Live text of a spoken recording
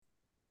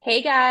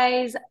Hey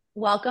guys,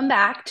 welcome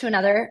back to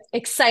another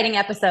exciting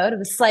episode of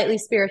the Slightly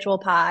Spiritual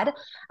Pod.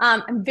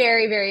 I'm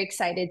very, very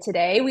excited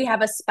today. We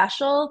have a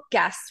special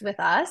guest with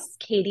us,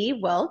 Katie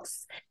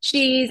Wilkes.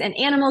 She's an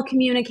animal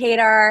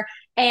communicator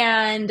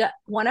and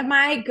one of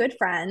my good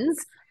friends,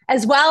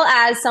 as well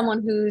as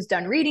someone who's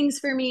done readings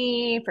for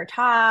me, for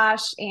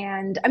Tosh,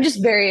 and I'm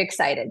just very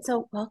excited.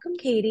 So, welcome,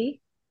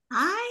 Katie.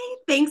 Hi,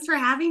 thanks for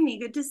having me.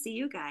 Good to see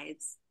you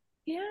guys.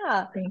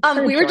 Yeah. Thanks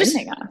for We were just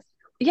joining us.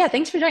 Yeah,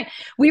 thanks for joining.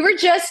 We were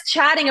just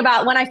chatting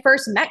about when I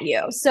first met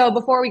you. So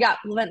before we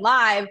went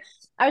live,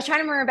 I was trying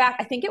to remember back.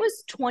 I think it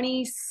was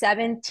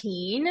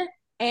 2017,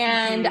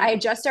 and I hmm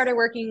had just started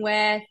working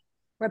with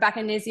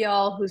Rebecca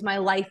Niziel, who's my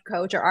life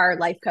coach or our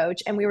life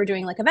coach, and we were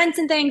doing like events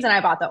and things. And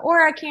I bought the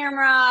Aura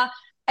camera,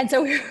 and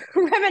so we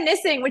were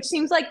reminiscing, which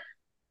seems like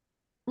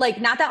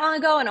not that long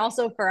ago, and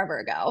also forever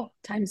ago.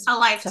 Time's A so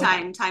fast.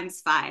 lifetime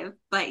times five,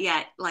 but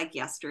yet like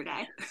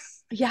yesterday.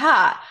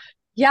 Yeah.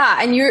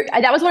 Yeah. And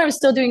that was when I was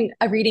still doing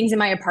readings in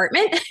my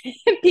apartment.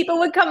 People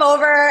would come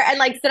over and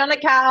like sit on the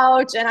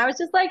couch. And I was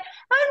just like,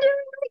 I'm doing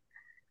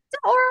like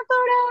aura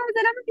photos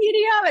and I'm a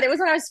medium. And it was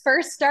when I was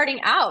first starting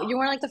out. You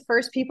were like the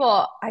first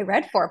people I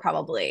read for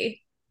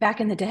probably back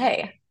in the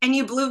day. And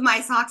you blew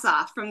my socks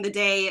off from the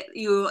day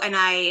you and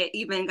I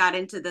even got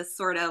into this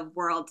sort of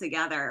world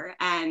together.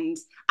 And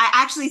I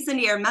actually,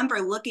 Cindy, I remember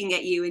looking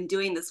at you and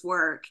doing this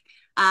work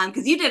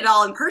because you did it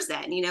all in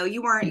person.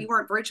 You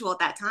weren't virtual at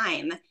that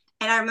time.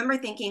 And I remember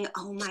thinking,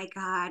 oh my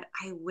God,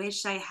 I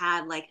wish I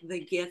had like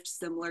the gift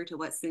similar to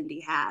what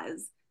Cindy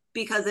has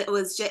because it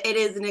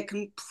is in a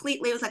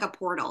completely, it was like a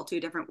portal to a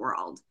different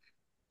world.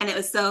 And it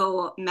was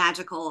so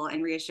magical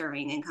and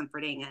reassuring and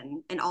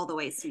comforting and all the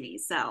ways to me.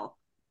 So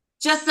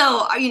just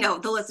so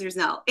the listeners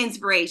know,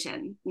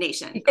 inspiration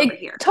nation over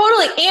here.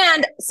 Totally.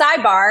 And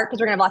sidebar, because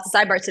we're gonna have lots of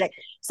sidebars today.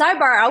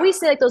 Sidebar, I always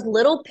say like those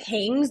little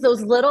pings,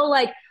 those little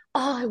like,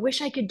 oh, I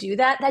wish I could do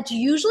that. That's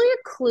usually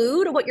a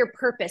clue to what your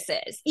purpose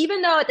is.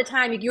 Even though at the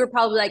time you were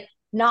probably like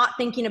not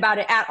thinking about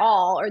it at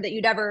all, or that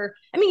you'd ever,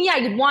 I mean, yeah,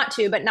 you'd want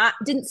to, but not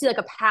didn't see like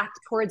a path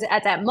towards it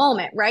at that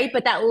moment, right?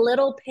 But that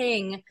little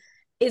ping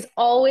is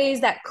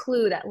always that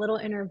clue, that little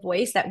inner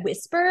voice, that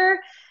whisper.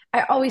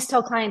 I always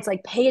tell clients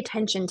like pay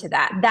attention to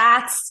that.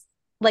 That's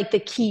like the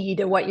key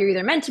to what you're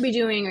either meant to be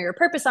doing or your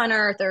purpose on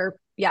earth or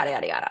yada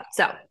yada yada.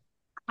 So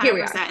here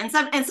we are.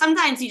 100%. And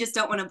sometimes you just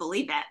don't want to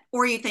believe it,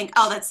 or you think,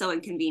 oh, that's so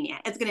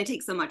inconvenient. It's going to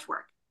take so much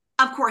work.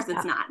 Of course,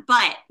 it's Yeah, not,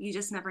 but you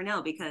just never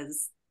know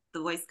because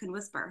the voice can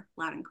whisper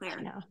loud and I clear.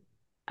 know.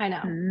 I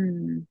know.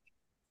 Mm,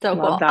 So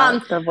love cool.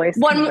 that. The voice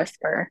can One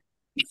whisper.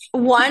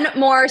 one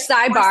more Or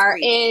sidebar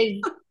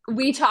scream. is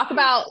we talk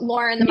about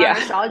Lauren, the modern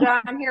Yeah.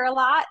 astrologer, on here a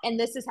lot, and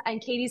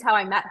Katie's how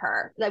I met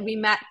her. That we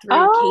met through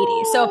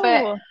Katie. So if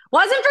it Oh,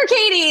 wasn't for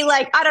Katie,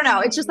 like I don't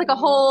know, it's just like a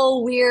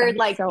whole weird that's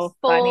like so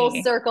full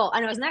funny. circle. I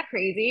know, isn't that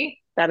crazy?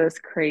 That is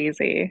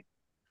crazy.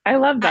 I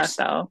love That that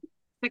though.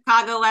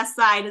 Chicago West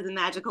Side is a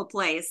magical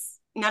place.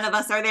 None of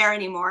us are there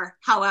anymore.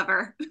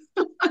 However,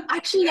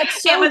 Actually, that's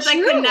it so was a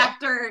true.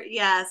 connector.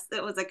 Yes,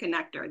 it was a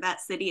connector.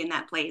 That city and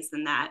that place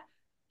and that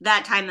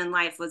time in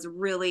life was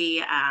really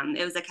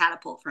it was a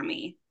catapult for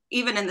me,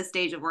 even in the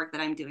stage of work that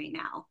I'm doing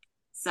now.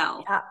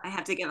 So Yeah. I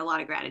have to give a lot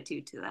of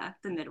gratitude to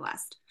the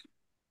Midwest.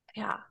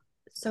 Yeah,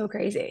 so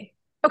crazy.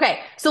 Okay,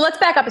 so let's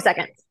back up a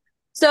second.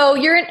 So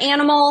you're an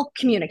animal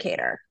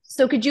communicator.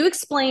 So could you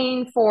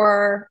explain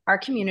for our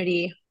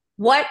community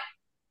what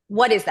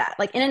is that?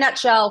 Like in a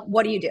nutshell,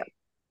 what do you do?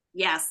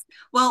 Yes.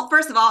 Well,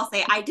 first of all, I'll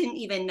say I didn't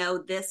even know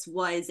this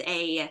was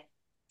a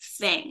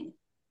thing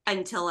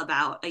until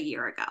about a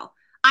year ago.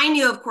 I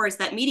knew, of course,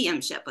 that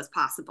mediumship was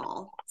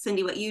possible.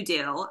 Cindy, what you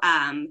do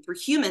through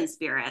human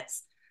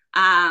spirits.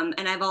 And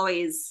I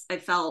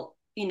felt,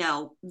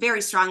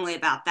 very strongly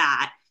about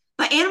that.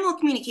 But animal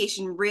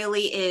communication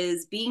really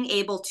is being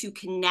able to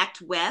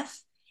connect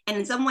with and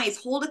in some ways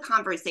hold a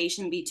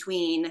conversation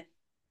between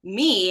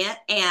me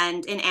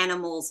and an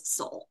animal's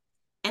soul.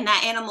 And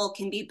that animal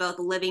can be both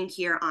living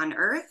here on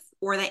earth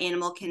or that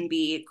animal can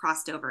be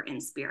crossed over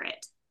in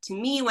spirit. To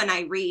me, when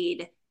I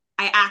read,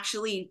 I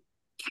actually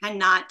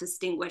cannot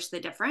distinguish the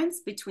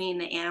difference between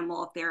the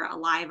animal if they're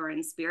alive or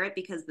in spirit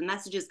because the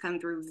messages come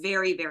through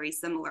very, very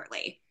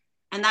similarly.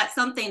 And that's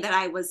something that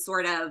I was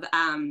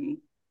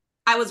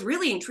I was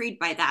really intrigued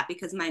by that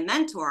because my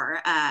mentor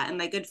and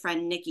my good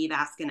friend Nikki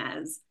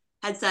Vasquez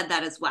had said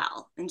that as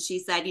well. And she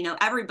said,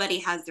 everybody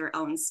has their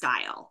own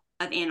style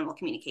of animal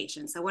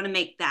communication. So I want to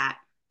make that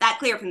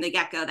clear from the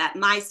get-go that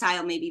my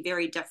style may be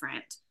very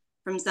different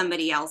from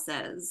somebody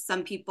else's.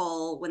 Some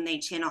people, when they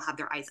channel, have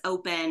their eyes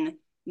open.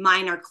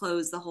 Mine are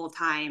closed the whole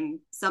time.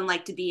 Some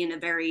like to be in a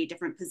very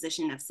different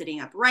position of sitting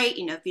upright,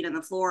 feet on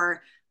the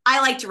floor. I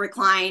like to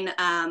recline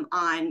on,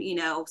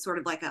 sort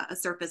of like a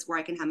surface where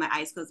I can have my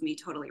eyes closed and be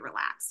totally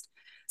relaxed.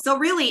 So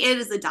really it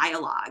is a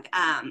dialogue.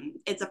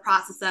 It's a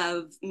process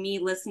of me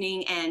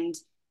listening and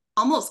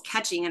almost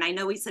catching, and I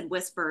know we said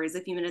whispers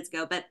a few minutes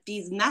ago, but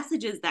these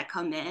messages that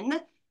come in,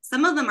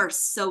 some of them are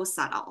so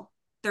subtle.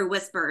 They're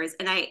whispers,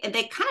 and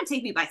they kind of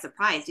take me by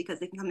surprise because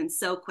they can come in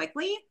so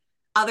quickly.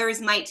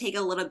 Others might take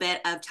a little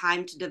bit of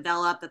time to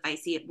develop if I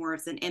see it more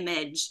as an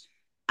image.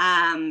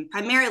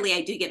 Primarily,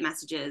 I do get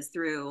messages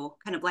through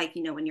kind of like,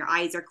 when your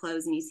eyes are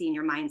closed and you see in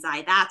your mind's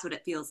eye, that's what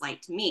it feels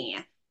like to me.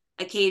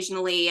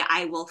 Occasionally,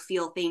 I will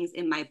feel things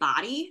in my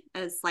body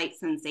as slight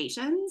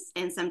sensations,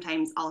 and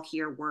sometimes I'll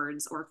hear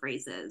words or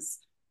phrases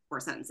or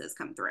sentences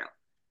come through.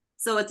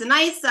 So it's a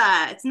nice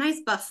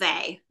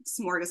buffet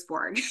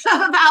smorgasbord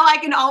of how I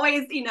can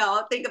always,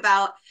 think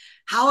about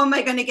how am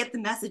I going to get the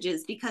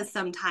messages, because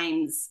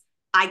sometimes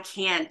I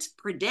can't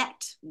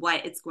predict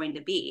what it's going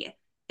to be.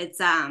 It's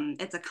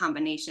a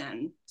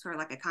combination, sort of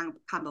like a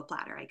combo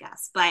platter, I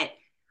guess. But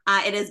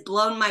it has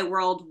blown my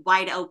world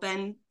wide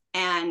open,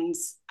 and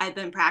I've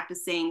been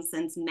practicing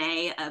since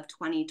May of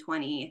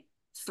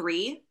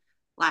 2023.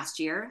 Last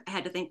year, I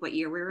had to think what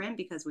year we were in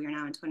because we are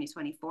now in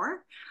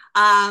 2024.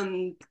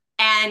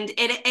 And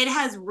it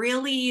has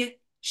really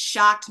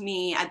shocked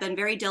me. I've been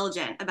very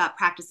diligent about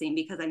practicing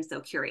because I'm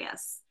so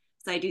curious.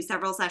 So I do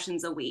several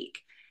sessions a week.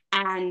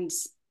 And,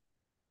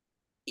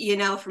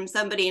 from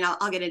somebody, and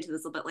I'll get into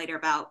this a little bit later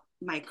about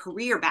my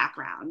career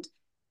background,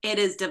 it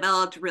has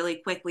developed really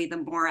quickly the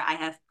more I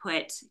have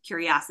put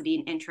curiosity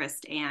and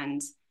interest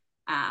and,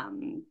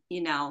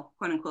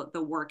 quote unquote,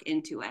 the work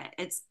into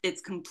it.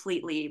 It's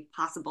completely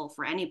possible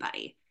for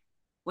anybody,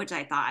 which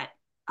I thought,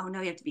 oh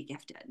no, you have to be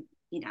gifted.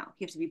 You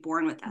have to be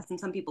born with this, and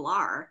some people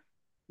are,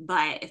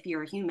 but if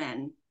you're a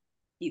human,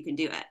 you can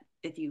do it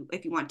if you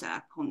want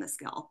to hone the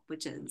skill,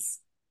 which is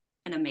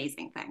an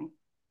amazing thing.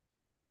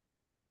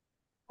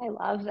 I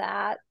love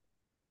that.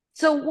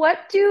 So I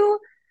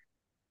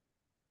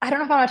don't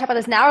know if I want to talk about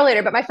this now or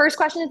later, but my first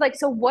question is like,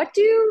 so what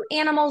do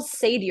animals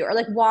say to you? Or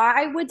like,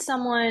 why would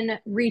someone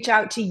reach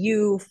out to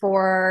you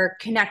for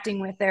connecting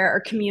with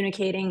or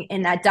communicating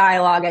in that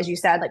dialogue, as you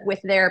said, like with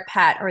their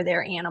pet or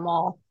their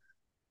animal?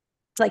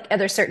 Like, are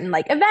there certain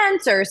like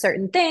events or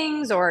certain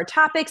things or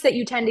topics that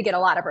you tend to get a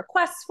lot of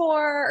requests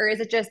for? Or is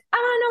it just, I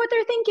want to know what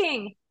they're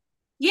thinking?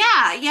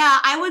 Yeah.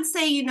 I would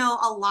say,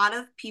 a lot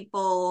of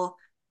people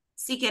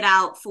seek it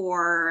out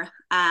for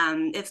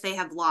if they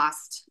have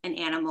lost an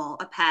animal,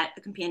 a pet,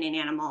 a companion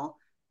animal,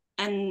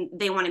 and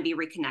they want to be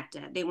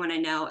reconnected. They want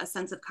to know a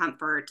sense of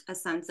comfort, a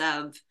sense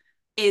of,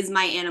 is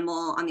my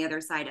animal on the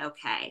other side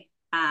okay?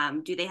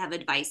 Do they have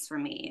advice for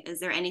me? Is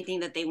there anything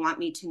that they want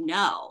me to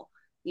know,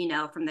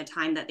 from the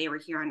time that they were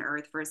here on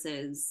Earth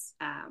versus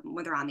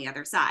when they're on the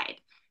other side?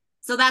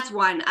 So that's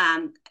one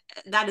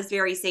that is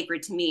very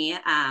sacred to me,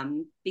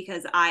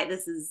 because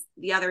this is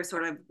the other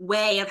sort of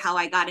way of how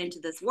I got into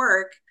this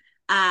work.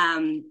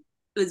 I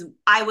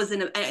was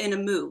in a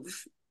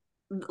move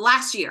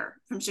last year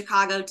from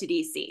Chicago to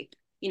DC.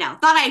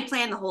 Thought I had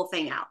planned the whole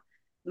thing out.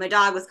 My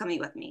dog was coming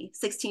with me,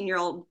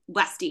 16-year-old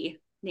Westie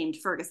named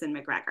Ferguson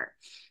McGregor.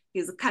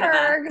 He's kind of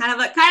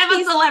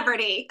a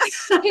celebrity.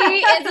 He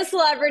is a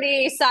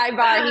celebrity.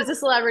 Sidebar. He's a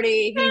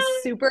celebrity. He's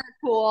super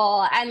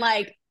cool. And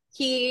like,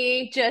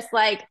 he just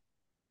like,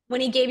 when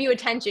he gave you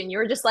attention, you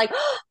were just like,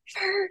 oh,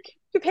 Ferg,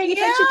 you're paying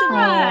attention to me.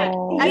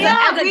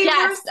 As a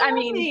guest, I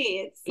mean,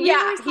 he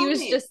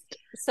was just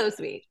so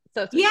sweet.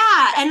 So sweet.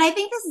 Yeah. And I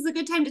think this is a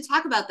good time to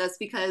talk about this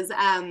because,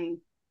 when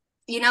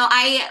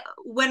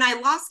I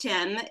lost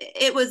him,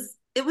 it was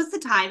the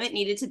time it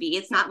needed to be.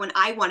 It's not when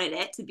I wanted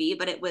it to be,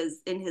 but it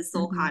was in his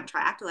soul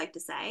contract, I like to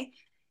say.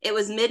 It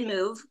was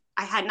mid-move.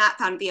 I had not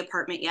found the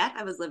apartment yet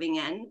I was living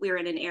in. We were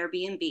in an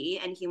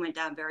Airbnb, and he went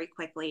down very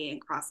quickly and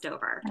crossed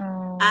over.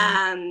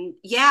 And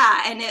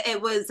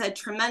it was a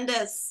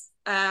tremendous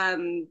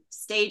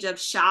stage of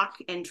shock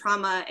and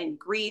trauma and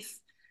grief.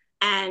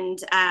 And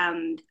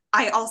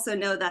I also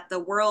know that the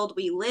world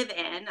we live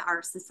in,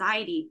 our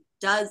society,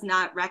 does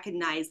not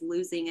recognize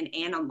losing an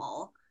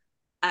animal,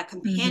 a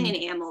companion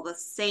animal, the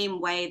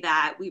same way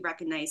that we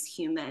recognize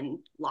human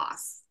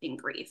loss and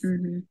grief.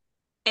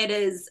 It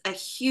is a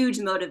huge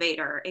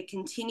motivator. It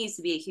continues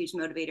to be a huge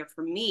motivator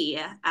for me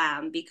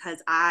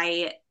because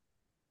I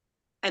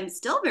am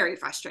still very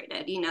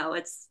frustrated.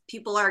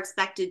 People are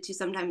expected to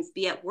sometimes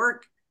be at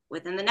work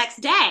within the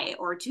next day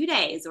or 2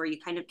 days, or you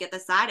kind of get the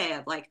side eye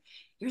of like,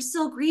 you're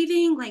still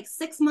grieving like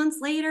 6 months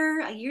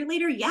later, a year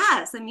later.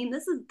 Yes. I mean,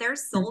 this is their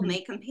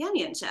soulmate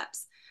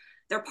companionships.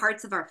 They're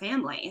parts of our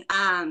family.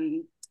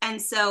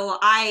 And so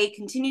I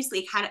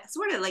continuously had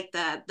sort of like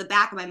the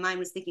back of my mind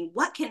was thinking,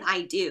 what can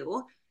I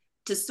do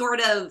to sort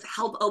of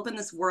help open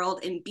this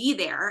world and be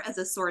there as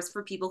a source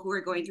for people who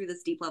are going through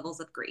this deep levels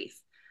of grief?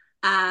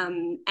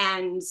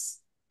 And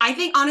I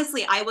think,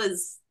 honestly, I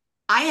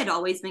had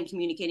always been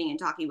communicating and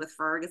talking with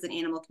Ferg as an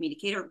animal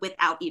communicator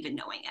without even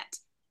knowing it.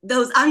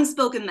 Those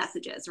unspoken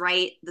messages,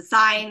 right? The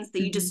signs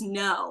that you just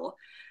know.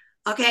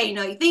 Okay,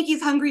 you think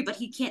he's hungry, but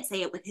he can't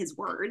say it with his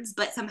words,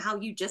 but somehow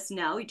you just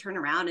know. You turn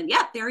around and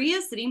yep, there he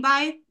is sitting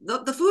by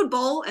the food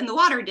bowl and the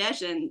water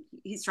dish, and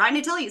he's trying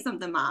to tell you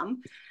something,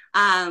 Mom.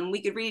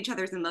 We could read each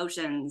other's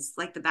emotions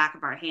like the back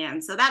of our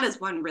hands. So that is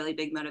one really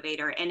big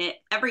motivator. And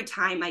every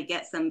time I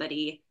get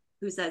somebody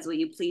who says, will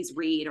you please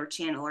read or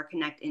channel or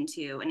connect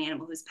into an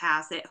animal who's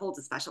passed, it holds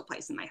a special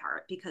place in my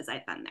heart because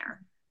I've been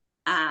there.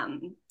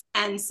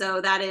 And so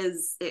that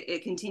is,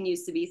 it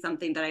continues to be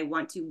something that I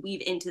want to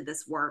weave into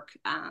this work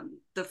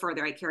the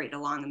further I carry it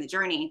along in the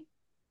journey.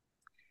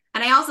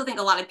 And I also think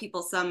a lot of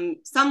people,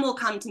 some will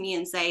come to me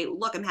and say,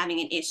 look, I'm having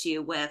an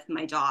issue with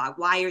my dog.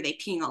 Why are they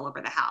peeing all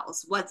over the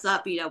house? What's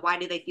up? You know, why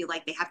do they feel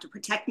like they have to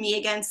protect me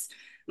against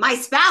my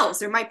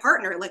spouse or my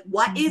partner? Like,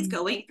 what is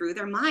going through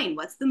their mind?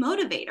 What's the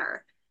motivator?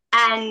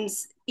 And,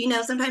 you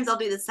know, sometimes I'll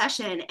do the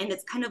session and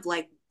it's kind of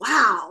like,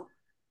 wow,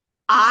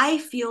 I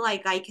feel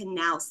like I can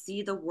now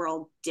see the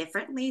world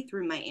differently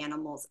through my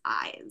animal's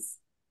eyes.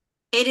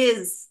 It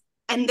is,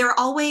 and they're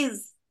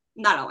always,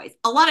 not always,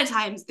 a lot of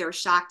times they're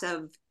shocked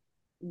of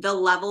the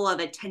level of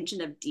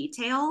attention of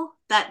detail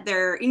that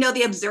they're, you know,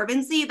 the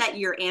observancy that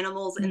your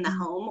animals in the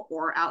home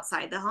or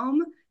outside the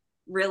home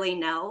really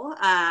know.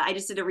 I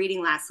just did a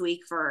reading last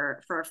week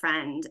for a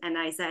friend, and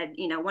I said,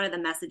 you know, one of the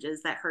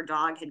messages that her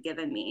dog had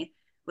given me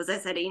was, I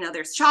said, you know,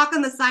 there's chalk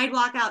on the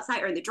sidewalk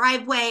outside or in the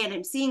driveway, and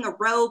I'm seeing a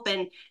rope,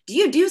 and do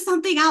you do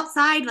something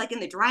outside like in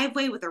the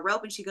driveway with a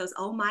rope? And she goes,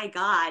 oh my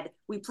God,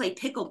 we play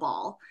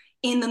pickleball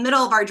in the middle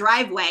of our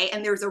driveway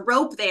and there's a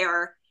rope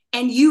there,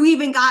 and you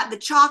even got the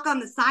chalk on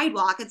the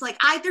sidewalk. It's like,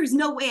 there's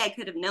no way I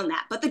could have known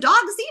that, but the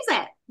dog sees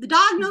it. The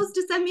dog knows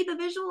to send me the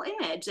visual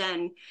image.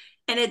 And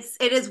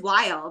it is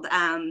wild.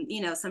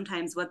 You know,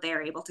 sometimes what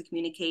they're able to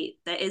communicate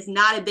that is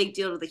not a big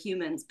deal to the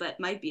humans, but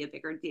might be a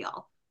bigger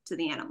deal to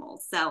the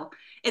animals. So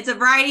it's a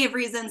variety of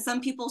reasons. Some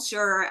people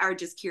sure are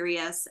just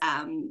curious.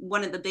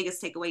 One of the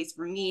biggest takeaways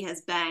for me has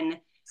been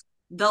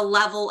the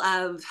level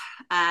of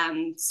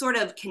sort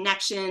of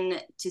connection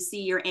to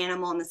see your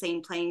animal on the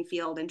same playing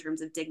field in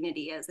terms of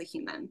dignity as a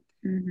human,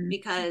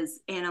 because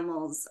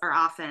animals are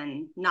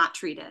often not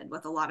treated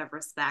with a lot of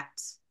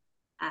respect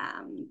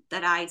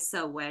that I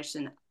so wish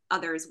and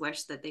others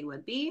wish that they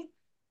would be.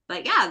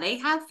 But yeah, they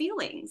have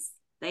feelings.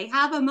 They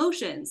have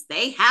emotions.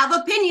 They have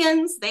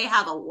opinions. They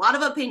have a lot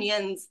of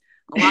opinions.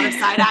 A lot of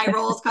side eye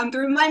rolls come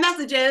through my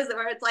messages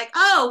where it's like,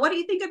 oh, what do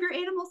you think of your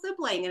animal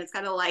sibling? And it's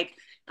kind of like,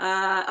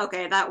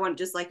 okay, that one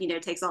just like, you know,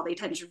 takes all the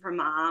attention from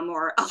mom,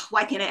 or, oh,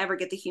 why can't I ever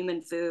get the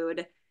human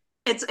food?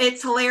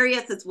 It's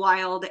hilarious. It's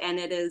wild. And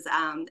it is,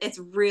 it's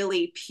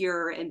really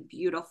pure and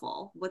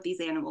beautiful what these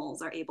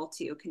animals are able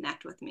to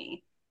connect with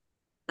me.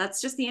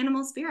 That's just the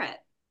animal spirit,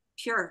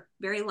 pure,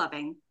 very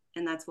loving.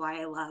 And that's why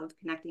I love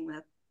connecting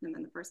with them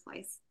in the first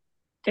place.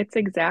 It's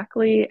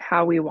exactly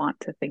how we want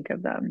to think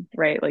of them,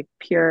 right? Like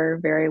pure,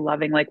 very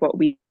loving, like what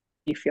we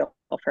feel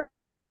for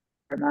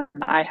them.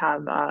 I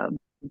have a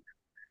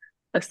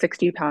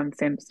 60-pound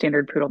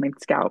standard poodle named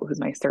Scout, who's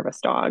my service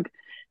dog.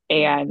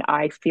 And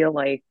I feel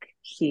like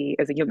he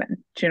is a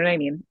human. Do you know what I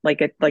mean?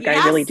 Like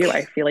I really Yes. do.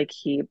 I feel like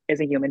he is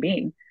a human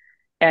being.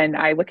 And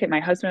I look at my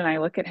husband and I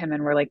look at him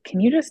and we're like,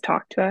 can you just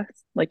talk to us?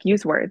 Like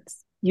use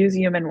words, use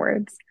human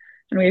words.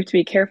 And we have to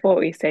be careful what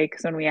we say,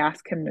 because when we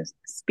ask him to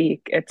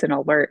speak, it's an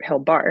alert, he'll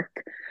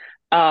bark.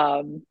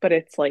 But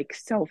it's like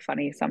so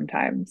funny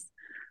sometimes.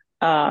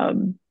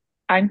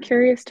 I'm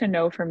curious to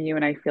know from you,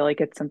 and I feel like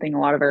it's something a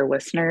lot of our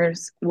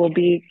listeners will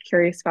be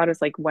curious about,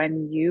 is like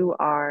when you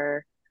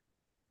are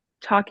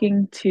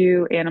talking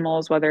to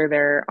animals, whether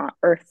they're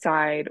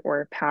earthside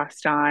or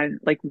passed on,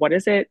 like what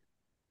does it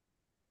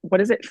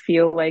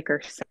feel like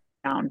or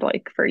sound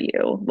like for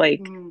you?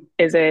 Like,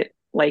 is it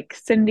like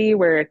Cindy,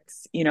 where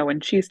it's, you know,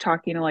 when she's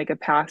talking to like a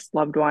past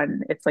loved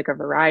one, it's like a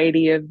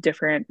variety of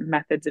different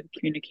methods of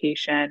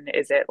communication?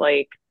 Is it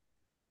like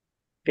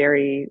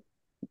very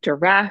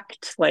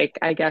direct? Like,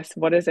 I guess,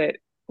 what does it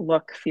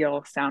look,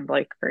 feel, sound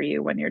like for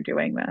you when you're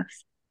doing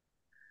this?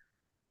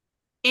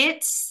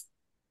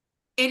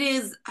 It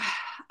is,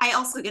 I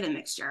also get a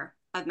mixture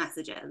of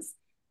messages.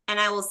 And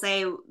I will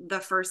say the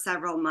first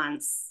several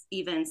months,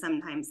 even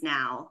sometimes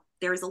now,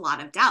 there's a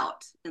lot of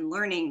doubt in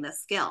learning the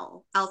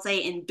skill. I'll say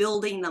in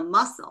building the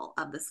muscle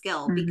of the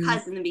skill,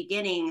 because in the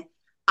beginning,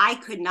 I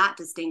could not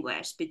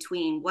distinguish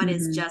between what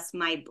is just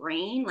my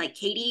brain, like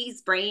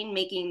Katie's brain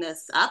making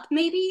this up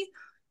maybe,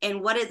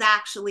 and what is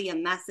actually a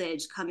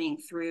message coming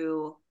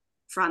through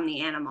from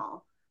the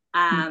animal.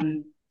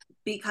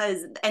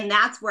 Because, and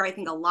that's where I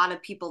think a lot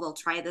of people, they'll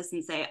try this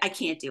and say, I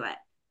can't do it.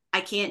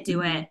 I can't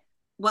do it.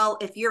 Well,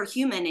 if you're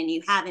human and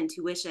you have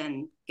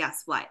intuition,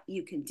 guess what?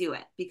 You can do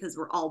it, because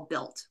we're all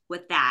built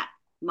with that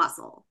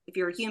muscle. If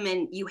you're a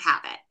human, you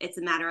have it. It's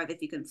a matter of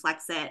if you can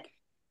flex it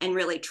and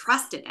really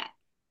trust in it.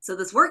 So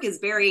this work is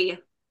very,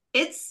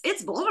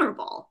 it's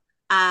vulnerable,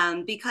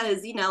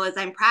 because, you know, as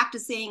I'm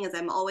practicing, as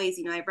I'm always,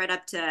 you know, I've read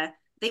up to, I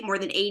think, more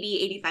than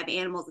 80, 85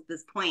 animals at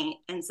this point.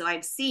 And so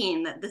I've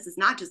seen that this is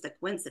not just a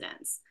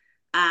coincidence.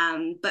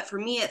 But for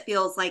me, it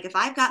feels like if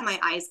I've got my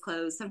eyes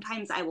closed,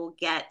 sometimes I will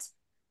get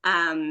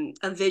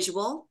a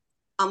visual,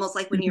 almost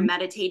like when you're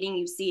meditating,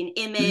 you see an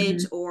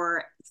image,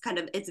 or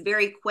it's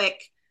very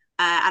quick,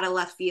 out of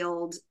left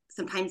field.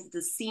 Sometimes it's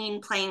a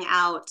scene playing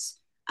out.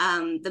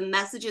 The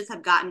messages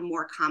have gotten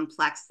more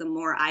complex the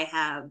more I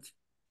have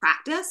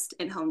practiced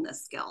and honed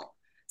this skill.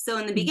 So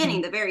in the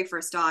beginning, the very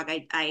first dog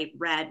I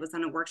read was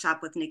on a workshop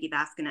with Nikki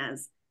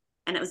Vasquez,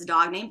 and it was a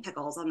dog named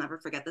Pickles. I'll never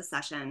forget the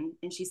session.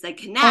 And she said,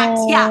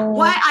 connect. Yeah.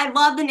 What? I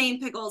love the name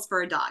Pickles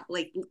for a dog.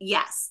 Like,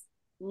 yes.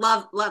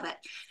 Love it.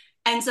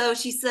 And so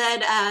she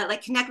said,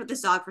 like, connect with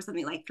this dog for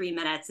something like 3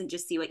 minutes and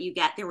just see what you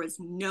get. There was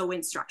no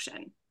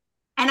instruction.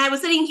 And I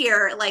was sitting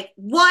here like,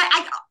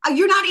 what?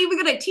 You're not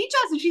even going to teach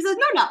us? And she says,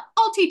 no,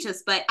 I'll teach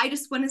us, but I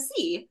just want to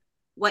see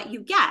what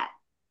you get.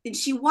 And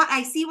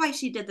I see why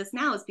she did this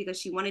now is because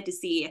she wanted to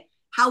see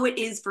how it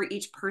is for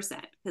each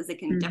person because it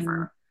can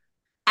differ.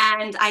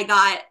 And I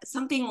got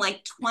something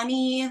like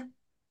 20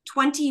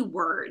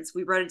 words.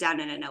 We wrote it down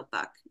in a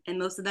notebook, and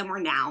most of them were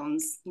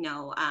nouns,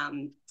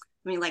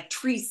 like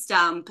tree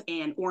stump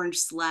and orange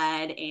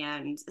sled.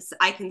 And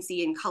I can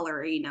see in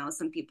color,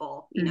 some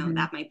people,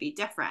 that might be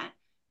different.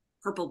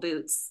 Purple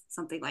boots,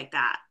 something like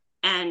that.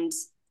 And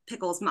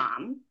Pickle's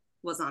mom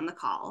was on the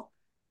call,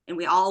 and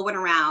we all went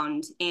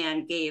around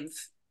and gave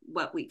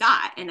what we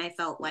got. And I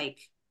felt like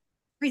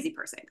a crazy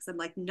person because I'm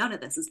like, none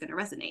of this is going to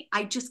resonate.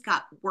 I just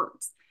got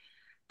words.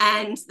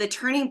 And the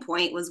turning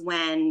point was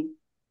when,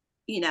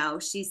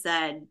 she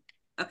said,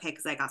 okay,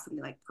 because I got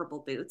something like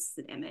purple boots,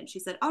 an image. She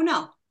said, oh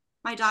no,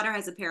 my daughter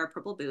has a pair of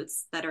purple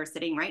boots that are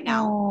sitting right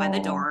now by the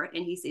door,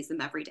 and he sees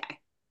them every day.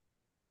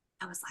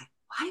 I was like,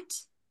 what?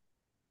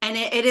 And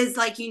it is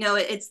like,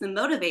 it's the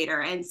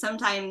motivator. And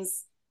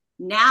sometimes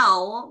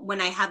now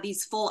when I have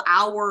these full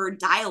hour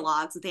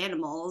dialogues with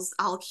animals,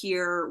 I'll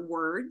hear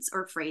words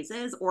or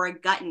phrases or a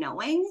gut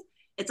knowing.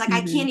 It's like,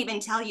 I can't even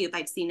tell you if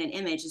I've seen an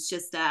image. It's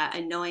just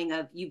a knowing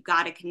of you've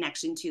got a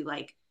connection to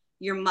like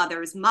your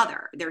mother's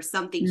mother. There's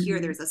something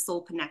here. There's a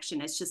soul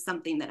connection. It's just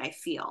something that I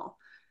feel.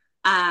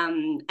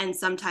 And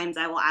sometimes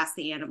I will ask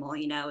the animal,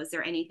 is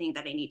there anything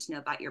that I need to know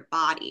about your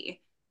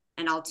body?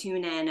 And I'll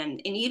tune in and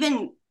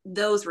even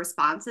those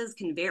responses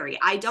can vary.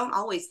 I don't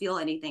always feel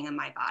anything in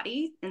my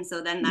body. And so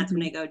then that's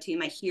when I go to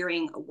my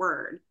hearing a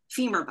word,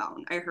 femur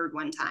bone. I heard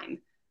one time.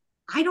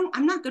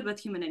 I'm not good with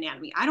human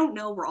anatomy. I don't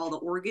know where all the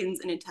organs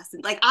and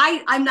intestines, like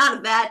I'm not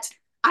a vet.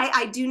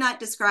 I do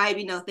not describe,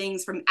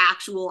 things from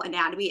actual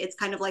anatomy. It's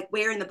kind of like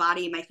where in the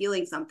body am I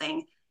feeling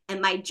something? And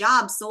my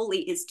job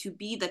solely is to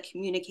be the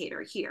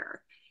communicator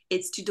here.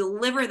 It's to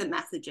deliver the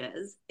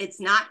messages.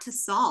 It's not to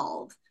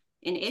solve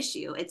an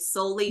issue. It's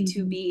solely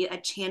to be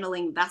a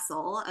channeling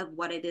vessel of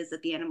what it is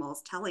that the animal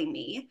is telling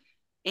me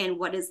and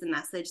what is the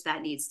message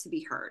that needs to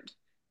be heard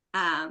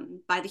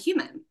by the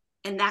human.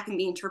 And that can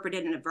be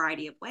interpreted in a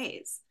variety of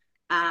ways.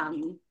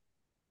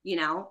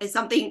 If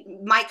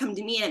something might come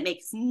to me and it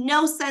makes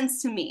no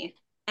sense to me,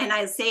 and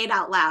I say it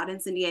out loud, and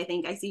Cindy, I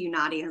think I see you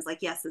nodding. I was like,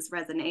 yes, this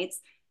resonates.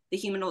 The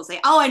human will say,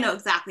 oh, I know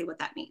exactly what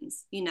that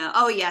means.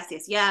 Oh, yes.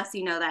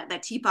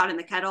 That teapot in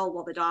the kettle.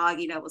 Well, the dog,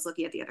 was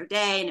looking at the other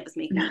day and it was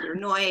making a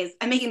weird noise.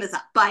 I'm making this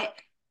up, but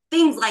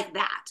things like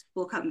that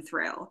will come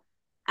through.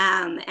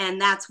 And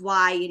that's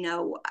why,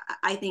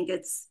 I think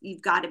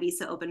you've got to be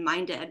so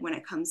open-minded when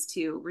it comes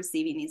to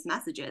receiving these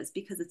messages,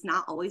 because it's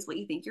not always what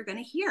you think you're going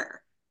to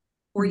hear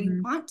or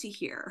you want to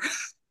hear.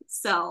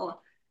 So,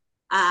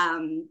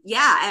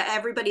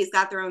 everybody's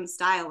got their own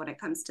style when it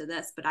comes to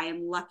this, but I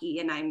am lucky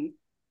and I'm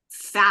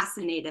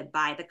fascinated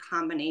by the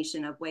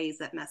combination of ways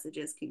that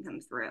messages can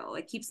come through.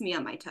 It keeps me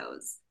on my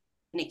toes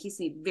and it keeps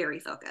me very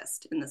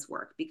focused in this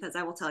work, because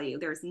I will tell you,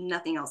 there's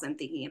nothing else I'm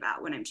thinking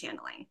about when I'm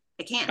channeling.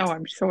 I can't. Oh,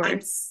 I'm sure.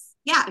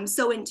 I'm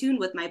so in tune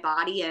with my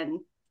body and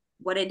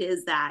what it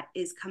is that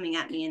is coming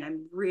at me, and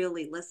I'm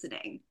really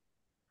listening.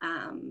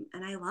 And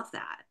I love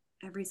that.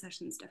 Every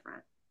session's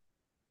different.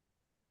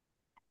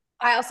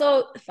 I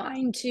also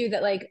find too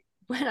that like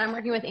when I'm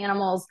working with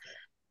animals,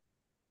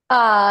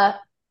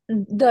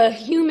 the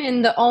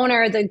human, the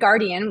owner, the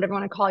guardian, whatever you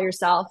want to call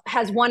yourself,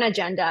 has one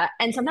agenda.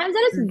 And sometimes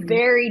that is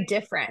very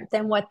different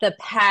than what the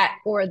pet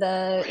or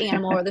the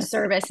animal or the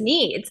service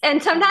needs.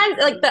 And sometimes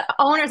like the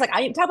owner's like,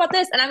 I need to talk about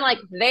this. And I'm like,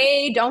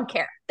 they don't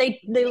care. They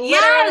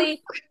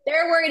literally,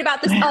 they're worried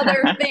about this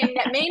other thing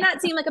that may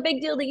not seem like a big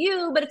deal to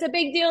you, but it's a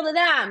big deal to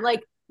them. Like,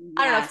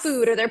 I don't know,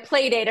 food or their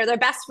play date or their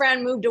best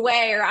friend moved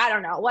away or I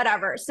don't know,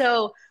 whatever.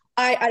 So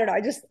I don't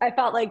know. I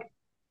felt like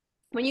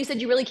when you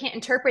said you really can't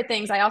interpret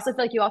things, I also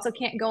feel like you also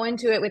can't go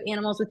into it with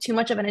animals with too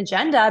much of an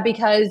agenda,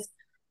 because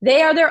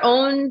they are their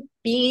own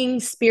being,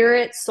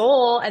 spirit,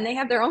 soul, and they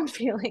have their own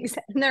feelings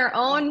and their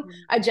own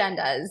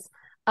agendas.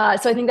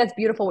 So I think that's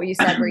beautiful what you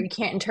said, where you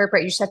can't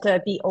interpret, you just have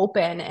to be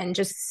open and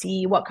just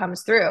see what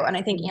comes through. And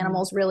I think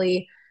animals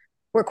really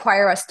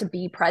require us to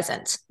be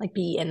present, like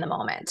be in the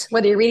moment,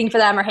 whether you're reading for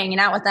them or hanging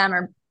out with them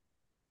or,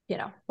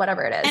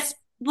 whatever it is.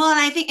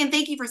 And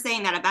thank you for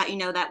saying that about,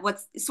 that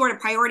what's sort of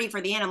priority for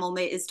the animal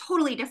is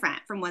totally different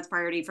from what's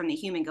priority from the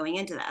human going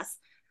into this.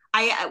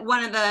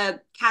 One of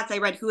the cats I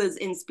read who was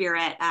in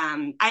spirit,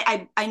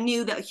 I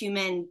knew the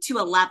human to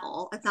a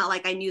level. It's not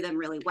like I knew them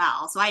really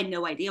well. So I had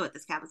no idea what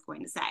this cat was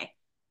going to say.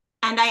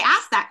 And I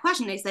asked that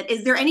question. I said,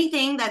 is there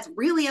anything that's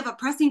really of a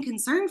pressing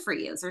concern for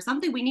you? Is there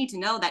something we need to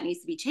know that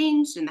needs to be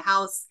changed in the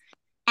house?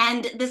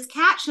 And this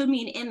cat showed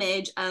me an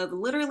image of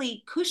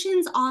literally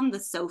cushions on the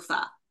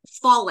sofa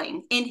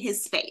falling in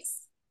his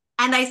face.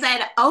 And I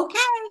said,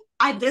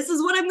 okay, this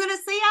is what I'm going to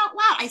say out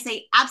loud. I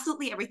say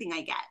absolutely everything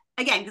I get.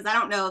 Again, because I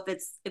don't know if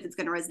it's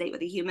going to resonate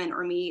with a human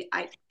or me.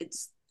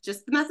 It's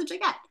just the message I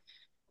get.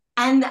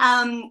 And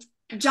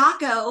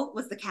Jocko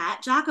was the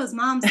cat. Jocko's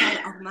mom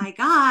said, "Oh my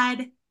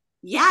God,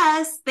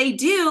 yes, they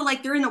do.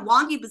 Like they're in a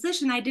wonky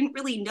position. I didn't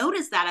really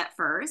notice that at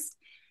first."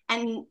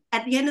 And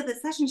at the end of the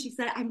session, she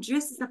said, "I'm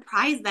just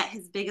surprised that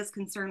his biggest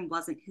concern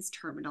wasn't his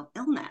terminal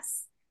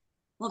illness."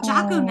 Well,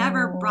 Jocko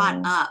never brought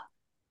Oh. up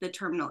the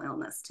terminal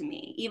illness to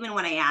me, even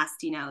when I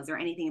asked, is there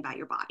anything about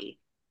your body?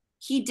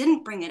 He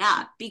didn't bring it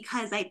up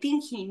because I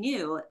think he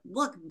knew,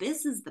 look,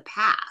 this is the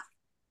path.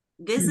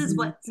 This is Mm-hmm.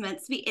 what's meant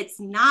to be.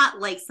 It's not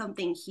like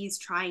something he's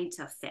trying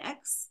to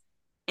fix.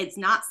 It's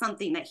not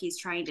something that he's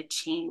trying to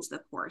change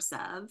the course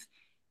of.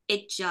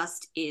 It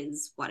just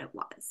is what it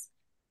was.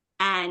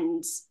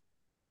 And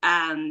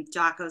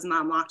Jocko's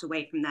mom walked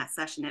away from that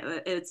session.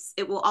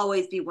 It will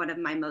always be one of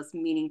my most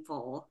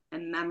meaningful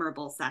and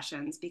memorable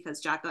sessions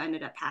because Jocko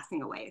ended up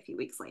passing away a few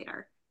weeks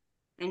later.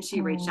 And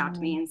she reached out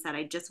to me Oh. and said,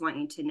 "I just want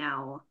you to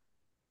know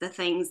the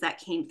things that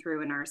came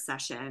through in our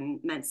session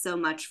meant so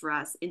much for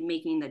us in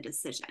making the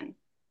decision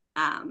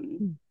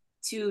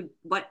to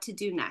what to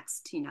do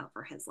next,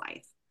 for his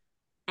life.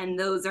 And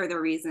those are the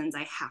reasons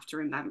I have to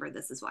remember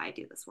this is why I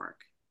do this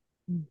work.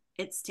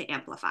 It's to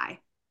amplify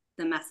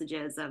the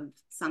messages of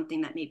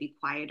something that may be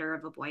quieter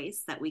of a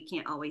voice that we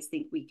can't always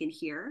think we can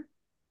hear,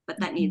 but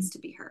that needs to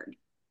be heard."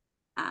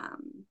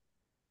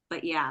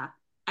 But yeah,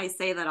 I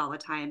say that all the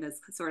time as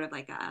sort of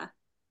like a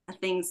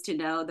things to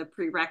know, the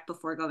prereq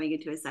before going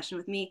into a session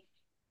with me.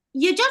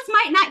 You just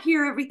might not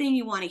hear everything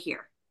you want to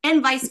hear,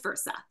 and vice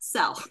versa.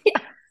 So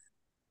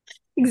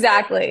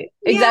Exactly.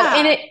 Exactly.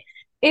 And yeah,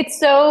 it's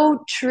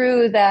so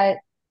true that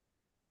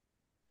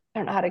I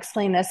don't know how to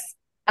explain this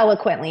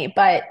eloquently,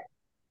 but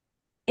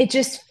it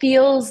just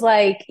feels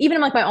like even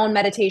in like my own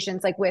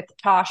meditations, like with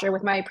Tosh or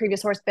with my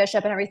previous horse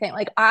Bishop and everything,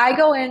 like I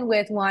go in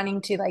with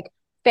wanting to like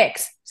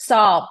fix,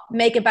 solve,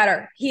 make it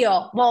better,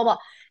 heal, blah, blah, blah.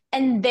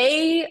 And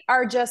they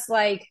are just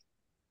like,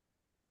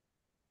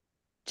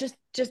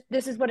 just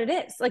this is what it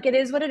is. Like it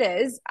is what it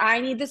is. I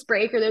need this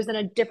break, or there's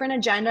a different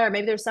agenda, or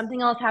maybe there's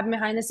something else happening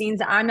behind the scenes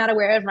that I'm not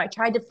aware of. And I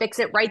tried to fix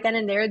it right then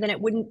and there, then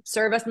it wouldn't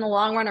serve us in the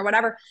long run or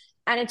whatever.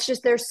 And it's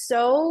just they're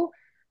so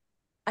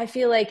I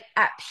feel like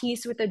at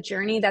peace with the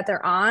journey that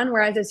they're on.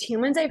 Whereas as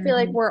humans, I feel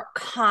like Mm-hmm. we're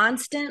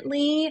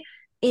constantly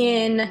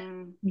in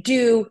mm-hmm.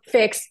 do,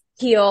 fix,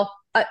 heal,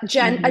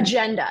 Mm-hmm.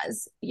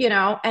 agendas,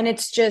 and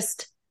it's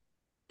just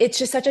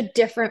such a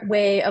different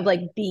way of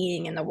like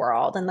being in the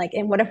world. And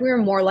what if we were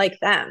more like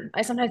them?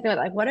 I sometimes feel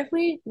like, what if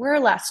we're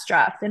less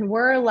stressed and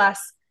we're at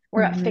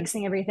Mm-hmm.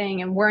 fixing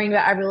everything and worrying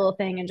about every little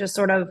thing and just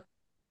sort of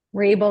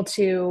we're able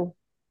to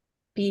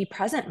be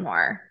present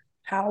more?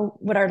 How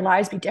would our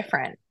lives be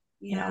different?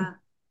 You know? Yeah,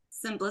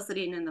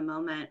 simplicity and in the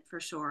moment for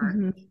sure.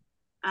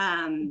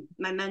 Mm-hmm.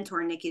 My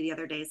mentor Nikki the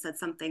other day said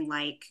something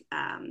like,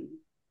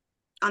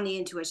 on the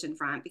intuition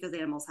front, because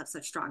animals have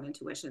such strong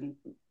intuition,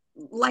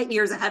 light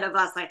years ahead of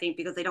us, I think,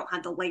 because they don't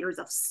have the layers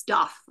of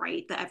stuff,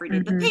 right? The everyday,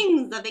 the Mm-hmm.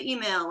 pings of the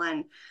email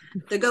and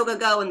the go, go,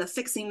 go and the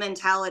fixing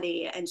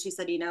mentality. And she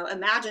said,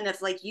 imagine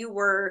if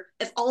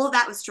if all of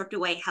that was stripped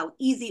away, how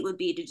easy it would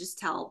be to just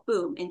tell,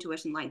 boom,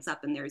 intuition lights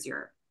up and there's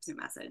your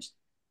message.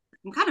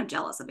 I'm kind of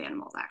jealous of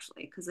animals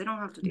actually, because they don't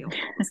have to deal with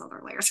all those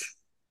other layers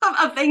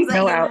of things that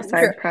No humans. True.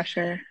 outside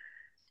pressure.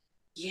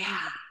 Yeah.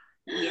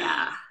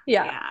 Yeah.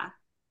 Yeah. Yeah.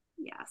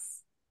 Yes.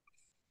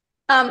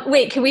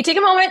 Wait, can we take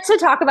a moment to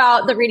talk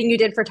about the reading you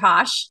did for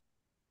Tosh?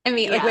 I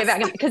mean, like way Yes.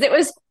 back because it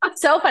was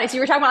so funny. So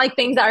you were talking about like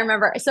things that I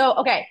remember. So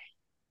okay,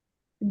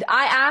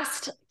 I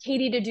asked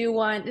Katie to do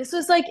one. This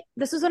was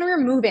when we were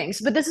moving.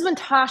 But this is when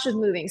Tosh was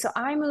moving. So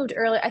I moved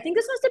early. I think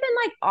this must have been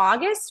like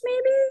August, maybe,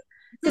 This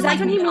because is that's like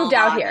when he Mm-hmm. middle moved of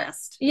out here.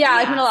 August. Yeah,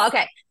 like middle. Yes.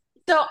 Okay.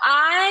 So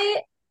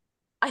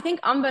I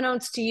think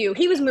unbeknownst to you,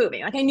 he was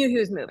moving. Like I knew he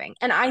was moving.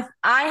 And I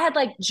had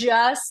like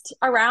just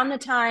around the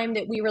time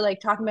that we were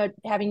like talking about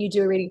having you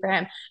do a reading for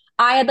him,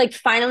 I had like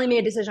finally made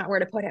a decision on where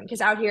to put him.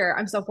 Because out here,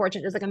 I'm so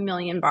fortunate. There's like a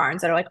million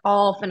barns that are like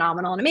all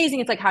phenomenal and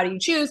amazing. It's like, how do you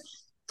choose?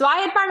 So I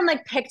had finally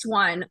like picked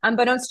one,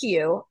 unbeknownst to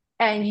you,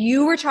 and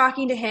you were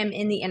talking to him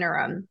in the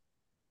interim.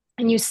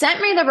 And you sent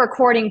me the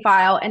recording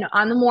file, and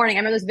on the morning, I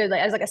remember this vividly.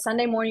 It was like a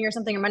Sunday morning or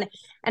something, or Monday,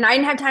 and I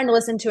didn't have time to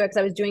listen to it because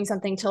I was doing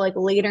something till like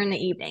later in the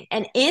evening.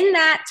 And in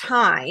that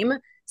time,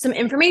 some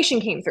information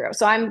came through.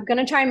 So I'm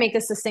gonna try and make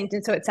this succinct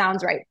and so it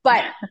sounds right.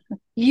 But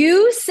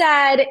you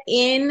said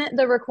in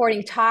the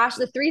recording, Tosh,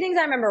 the three things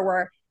I remember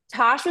were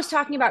Tosh was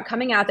talking about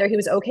coming out there. He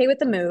was okay with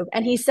the move.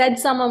 And he said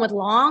someone with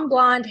long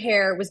blonde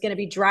hair was going to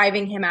be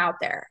driving him out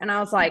there. And I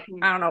was like,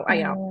 Mm-hmm. I don't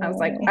know. I was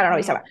like, I don't know what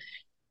he's Mm-hmm. talking about.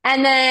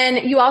 And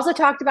then you also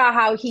talked about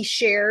how he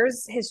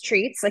shares his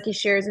treats, like he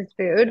shares his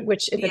food,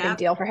 which is a big Yep.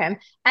 deal for him.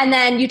 And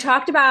then you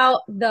talked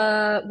about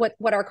the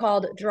what are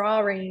called draw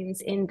reins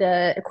in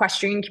the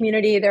equestrian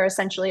community. They're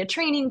essentially a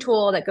training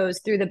tool that goes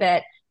through the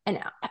bit and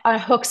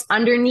hooks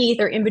underneath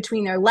or in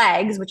between their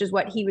legs, which is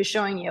what he was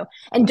showing you.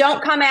 And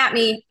don't come at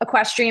me,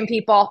 equestrian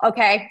people.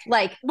 Okay.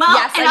 Like, well,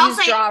 yes, and I I'll use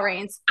say, draw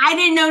reins. I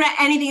didn't know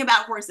anything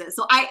about horses.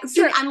 So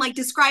Sure. I'm like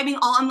describing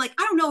all, I'm like,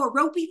 I don't know, a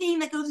ropey thing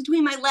that goes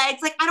between my legs.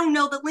 Like, I don't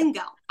know the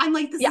lingo. I'm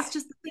like, this Yeah. is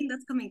just the thing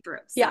that's coming through.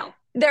 So Yeah.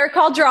 They're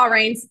called draw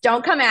reins.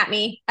 Don't come at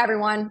me,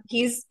 everyone.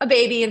 He's a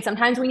baby and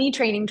sometimes we need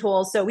training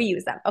tools. So we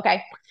use them.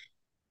 Okay.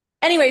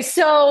 Anyway,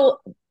 so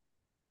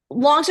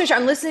long story short,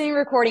 I'm listening and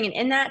recording, and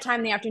in that time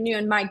in the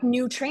afternoon, my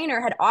new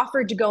trainer had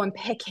offered to go and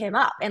pick him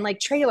up and like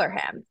trailer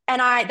him. And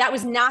that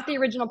was not the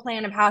original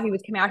plan of how he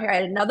would come out here. I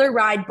had another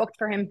ride booked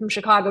for him from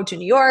Chicago to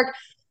New York.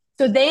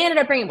 So they ended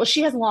up bringing, well,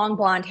 she has long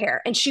blonde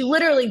hair and she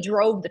literally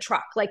drove the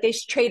truck. Like they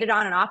traded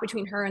on and off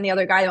between her and the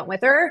other guy that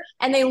went with her.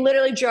 And they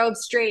literally drove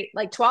straight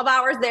like 12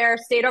 hours there,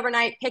 stayed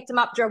overnight, picked him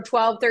up, drove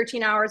 12,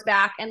 13 hours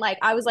back. And like,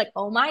 I was like,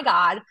 oh my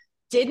God,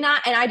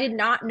 I did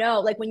not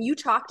know. Like when you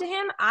talked to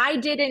him, I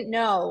didn't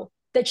know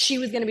that she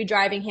was going to be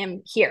driving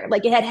him here.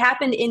 Like it had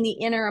happened in the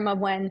interim of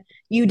when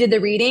you did the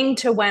reading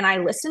to when I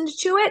listened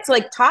to it. So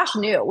like Tosh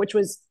knew, which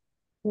was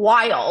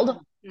wild,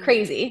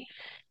 crazy.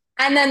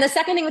 And then the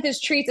second thing with his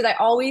treats is I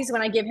always,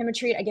 when I give him a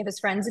treat, I give his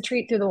friends a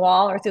treat through the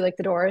wall or through like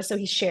the doors. So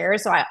he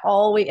shares. So I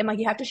always am like,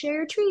 you have to share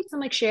your treats.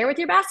 I'm like, share with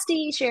your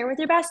bestie, share with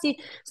your bestie.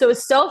 So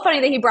it's so funny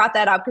that he brought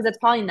that up because that's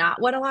probably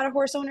not what a lot of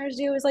horse owners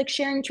do is like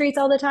sharing treats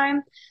all the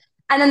time.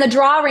 And then the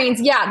draw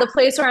reins, yeah, the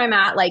place where I'm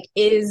at like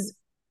is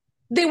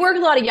they work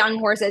with a lot of young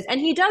horses and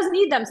he does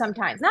need them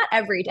sometimes, not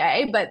every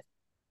day, but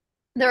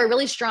they're a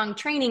really strong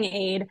training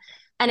aid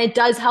and it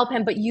does help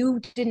him. But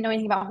you didn't know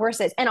anything about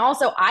horses. And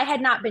also, I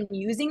had not been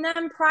using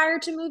them prior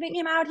to moving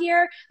him out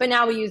here, but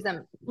now we use them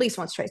at least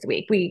once, twice a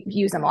week. We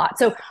use them a lot.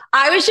 So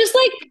I was just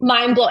like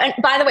mind blown. And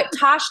by the way,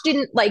 Tosh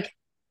didn't like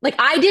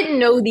I didn't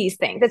know these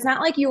things. It's not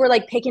like you were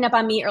like picking up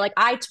on me or like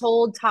I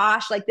told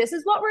Tosh, like, this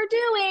is what we're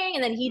doing.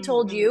 And then he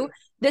told you.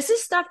 This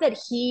is stuff that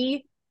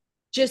he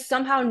just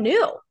somehow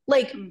knew.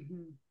 Like,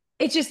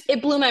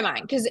 it blew my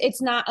mind because it's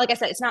not, like I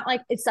said, it's not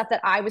like it's stuff that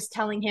I was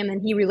telling him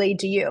and he relayed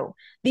to you.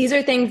 These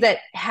are things that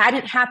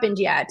hadn't happened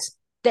yet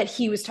that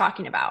he was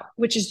talking about,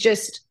 which is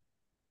just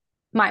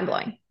mind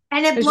blowing.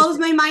 And it blows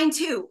my mind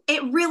too.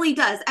 It really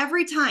does.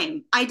 Every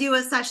time I do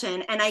a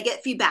session and I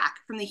get feedback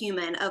from the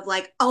human of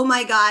like, oh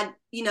my God,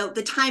 you know,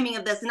 the timing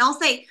of this. And I'll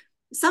say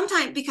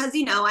sometimes because,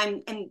 you know,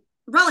 I'm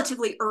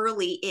relatively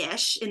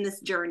early-ish in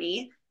this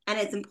journey. And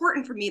it's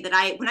important for me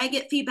that when I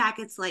get feedback,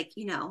 it's like,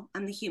 you know,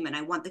 I'm the human.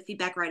 I want the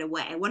feedback right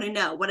away. I want to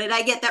know, what did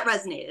I get that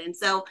resonated? And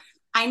so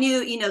I knew,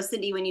 you know,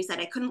 Cindy, when you said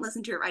I couldn't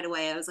listen to it right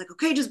away, I was like,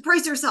 okay, just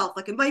brace yourself.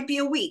 Like it might be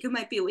a week. It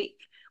might be a week.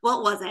 Well,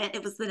 it wasn't.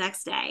 It was the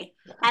next day.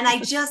 And I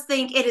just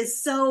think it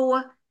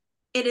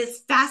is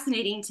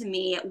fascinating to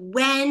me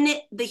when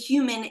the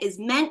human is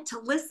meant to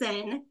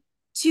listen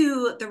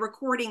to the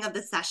recording of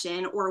the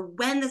session or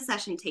when the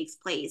session takes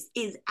place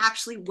is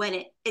actually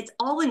when it's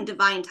all in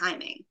divine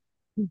timing.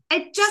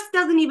 It just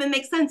doesn't even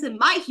make sense in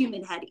my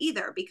human head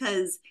either,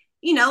 because,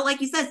 you know,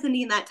 like you said,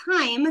 Cindy, in that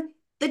time,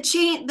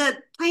 the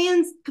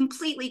plans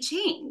completely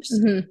changed.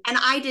 And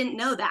I didn't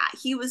know that.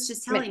 He was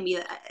just telling me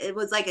that it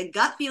was like a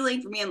gut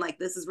feeling for me. I'm like,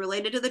 this is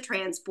related to the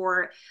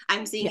transport.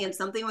 I'm seeing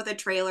something with a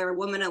trailer, a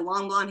woman, a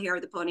long blonde hair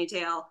with a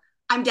ponytail.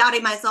 I'm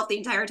doubting myself the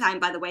entire time,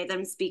 by the way, that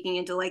I'm speaking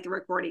into like the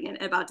recording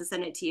and about to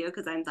send it to you.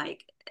 Cause I'm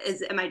like,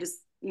 am I just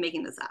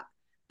making this up?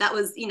 That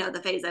was, you know,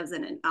 the phase I was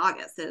in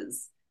August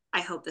is, I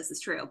hope this is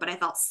true, but I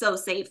felt so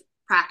safe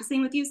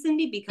practicing with you,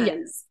 Cindy,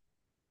 because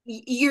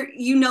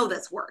you know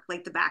this work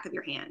like the back of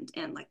your hand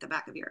and like the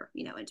back of your,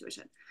 you know,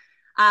 intuition.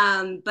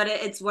 But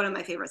it's one of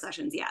my favorite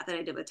sessions, that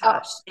I did with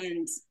Tosh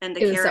and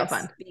the carrots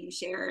being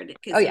shared.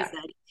 Because he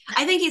said,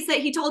 I think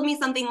he told me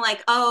something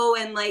like, oh,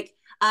 and like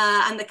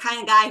I'm the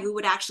kind of guy who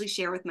would actually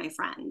share with my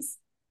friends.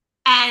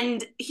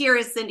 And here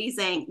is Cindy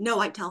saying, no,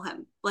 I tell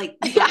him like,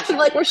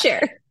 like we're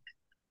shared.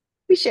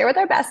 We share with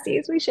our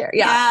besties. We share.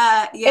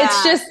 Yeah.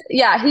 It's just,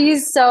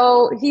 he's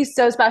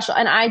so special.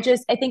 And I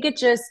think it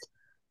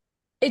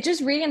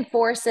just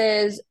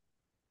reinforces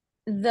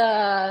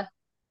not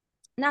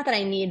that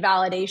I need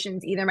validations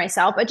either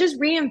myself, but just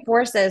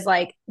reinforces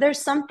like there's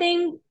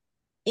something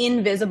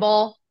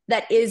invisible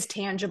that is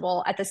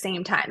tangible at the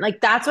same time. Like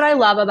that's what I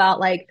love about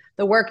like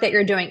the work that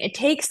you're doing. It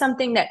takes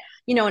something that,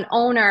 you know, an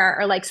owner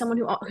or like someone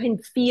who can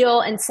feel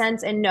and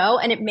sense and know,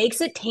 and it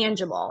makes it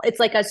tangible. It's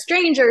like a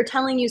stranger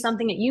telling you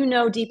something that you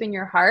know deep in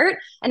your heart,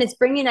 and it's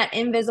bringing that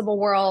invisible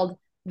world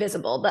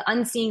visible, the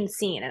unseen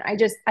seen. And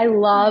I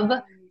love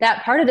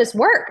that part of this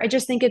work. I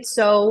just think it's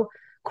so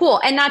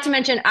cool. And not to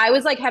mention, I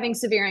was like having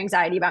severe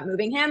anxiety about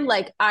moving him.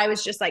 Like I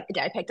was just like,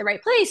 did I pick the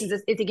right place?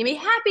 Is he gonna be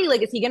happy?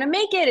 Like, is he gonna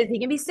make it? Is he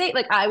gonna be safe?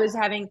 Like I was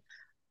having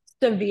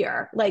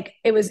severe, like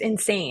it was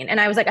insane. And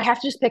I was like, I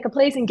have to just pick a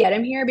place and get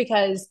him here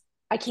because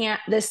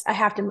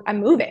I'm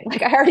moving.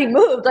 Like I already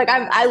moved. Like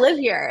I live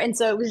here. And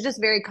so it was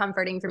just very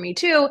comforting for me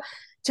too,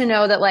 to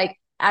know that like,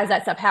 as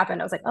that stuff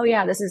happened, I was like, oh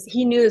yeah,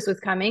 he knew this was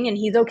coming and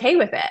he's okay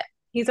with it.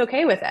 He's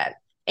okay with it.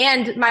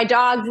 And my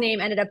dog's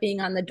name ended up being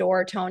on the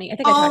door, Tony. I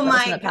think I talked Oh about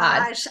this in my the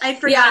pod. gosh, I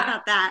forgot Yeah.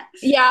 about that.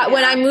 Yeah. Yeah.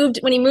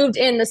 When he moved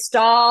in the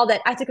stall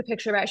that I took a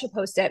picture of it, I should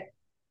post it.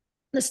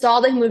 The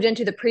stall that he moved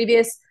into, the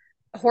previous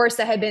horse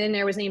that had been in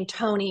there was named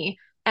Tony.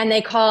 And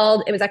it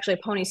was actually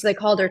a pony. So they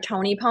called her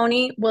Tony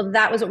Pony. Well,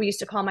 that was what we used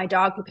to call my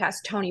dog who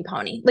passed, Tony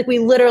Pony. Like we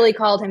literally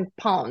called him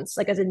Pones,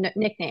 like as a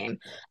nickname.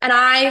 And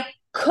I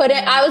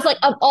was like,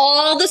 of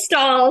all the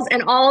stalls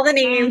and all the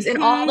names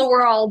in all Mm-hmm. the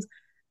world,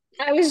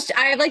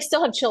 I like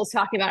still have chills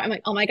talking about it. I'm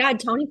like, oh my God,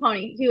 Tony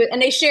Pony.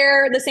 And they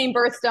share the same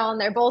birthstone.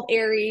 They're both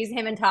Aries,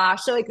 him and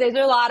Tosh. So like there's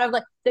a lot of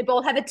like, they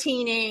both have a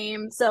T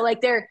name. So like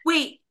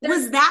Wait, they're,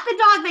 was that the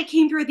dog that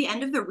came through at the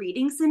end of the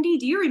reading, Cindy?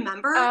 Do you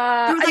remember?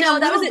 There was like a no,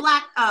 that was little it.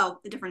 black, oh,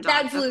 a different dog.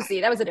 That's Okay.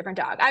 Lucy. That was a different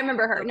dog. I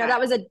remember her. No, Okay. that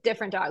was a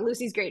different dog.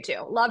 Lucy's great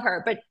too. Love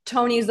her. But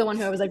Tony's the one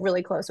who I was like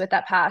really close with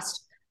that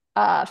passed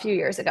a few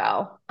years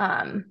ago.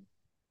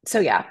 So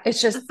yeah,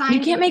 it's The just, you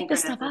signs can't and make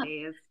this stuff up.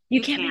 synchronicities. You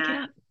You can't make it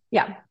can't. up.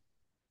 Yeah.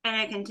 And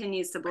it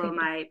continues to blow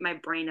Crazy. my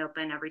brain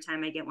open every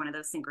time I get one of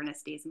those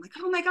synchronicities. I'm like,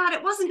 oh my God,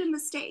 it wasn't a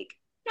mistake.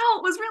 No,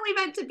 it was really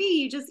meant to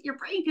be. Your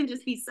brain can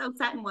just be so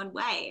set in one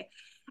way.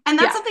 And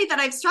that's Yeah. something that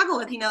I've struggled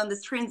with, in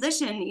this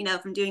transition,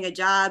 from doing a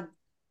job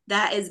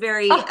that is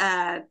very Oh,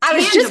 I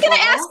was just going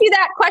to ask you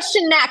that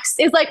question next.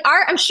 Is like,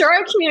 I'm sure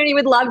our community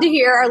would love to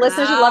hear, our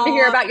listeners would love to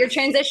hear Well, about your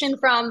transition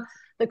from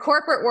the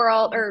corporate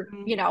world or,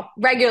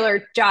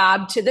 regular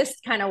job to this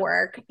kind of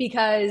work,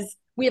 because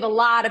we have a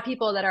lot of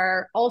people that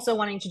are also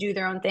wanting to do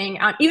their own thing,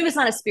 even if it's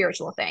not a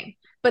spiritual thing,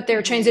 but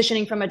they're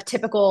transitioning from a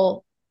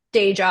typical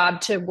day job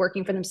to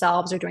working for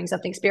themselves or doing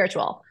something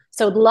spiritual.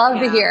 So I'd love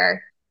to yeah.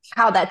 hear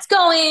how that's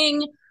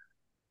going,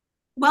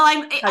 Well, how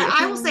you're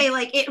I will feeling. say,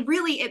 like,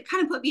 it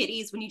kind of put me at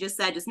ease when you just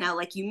said just now,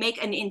 like, you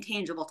make an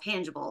intangible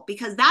tangible,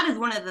 because that is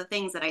one of the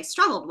things that I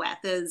struggled with.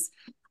 Is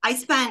I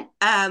spent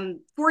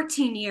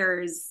 14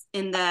 years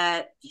in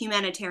the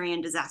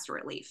humanitarian disaster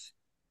relief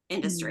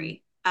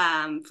industry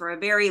for a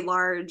very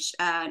large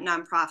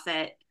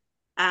nonprofit,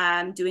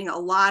 doing a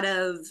lot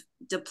of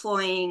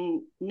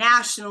deploying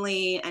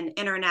nationally and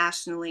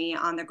internationally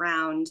on the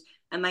ground.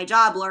 And my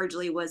job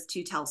largely was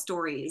to tell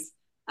stories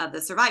of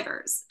the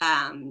survivors.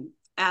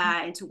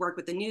 And to work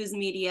with the news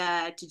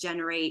media to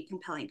generate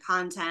compelling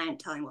content,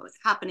 telling what was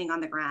happening on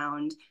the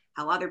ground,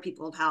 how other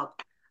people have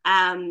helped.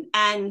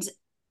 And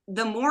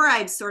the more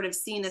I've sort of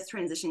seen this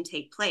transition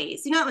take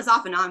place, it was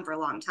off and on for a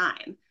long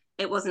time.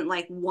 It wasn't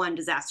like one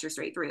disaster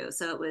straight through.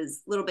 So it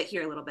was a little bit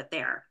here, a little bit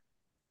there,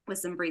 with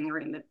some breathing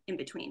room in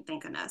between,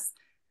 thank goodness.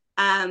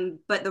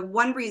 But the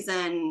one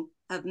reason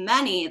of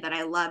many that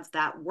I loved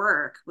that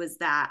work was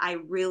that I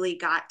really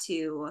got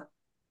to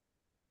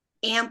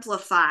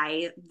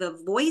amplify the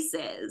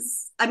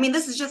voices. I mean,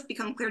 this has just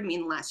become clear to me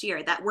in the last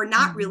year that we're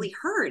not really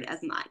heard as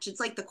much. It's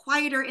like the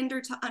quieter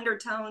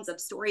undertones of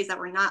stories that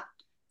were not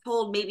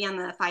told maybe on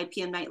the 5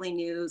 p.m. nightly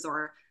news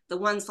or the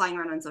ones flying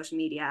around on social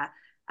media.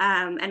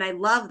 And I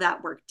love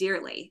that work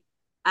dearly.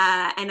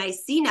 And I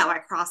see now a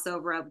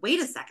crossover of,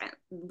 wait a second,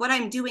 what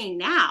I'm doing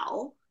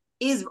now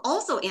is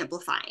also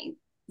amplifying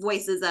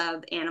voices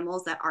of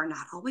animals that are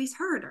not always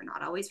heard or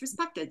not always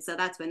respected. So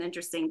that's been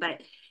interesting.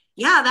 But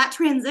yeah, that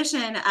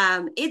transition,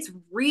 it's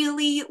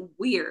really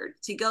weird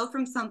to go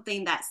from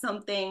something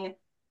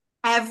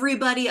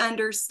everybody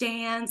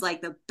understands,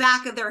 like the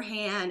back of their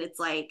hand. It's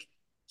like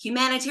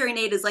humanitarian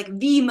aid is like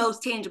the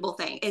most tangible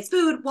thing. It's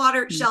food,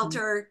 water,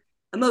 shelter,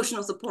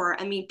 emotional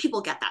support. I mean,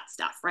 people get that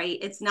stuff, right?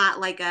 It's not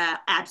like a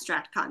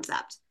abstract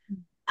concept.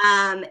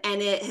 And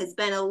it has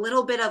been a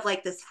little bit of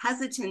like this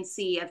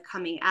hesitancy of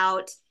coming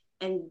out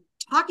and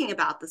talking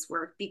about this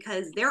work,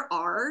 because there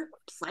are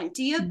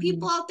plenty of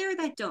people out there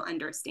that don't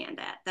understand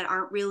it, that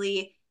aren't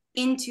really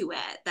into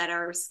it, that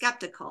are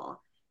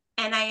skeptical.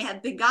 And I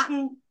have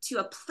gotten to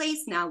a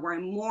place now where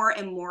I'm more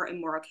and more and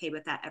more okay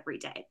with that every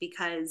day,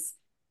 because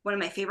one of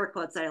my favorite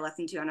quotes that I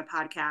listened to on a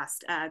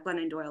podcast,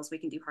 Glennon Doyle's We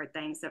Can Do Hard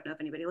Things. Don't know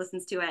if anybody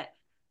listens to it.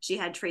 She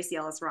had Tracy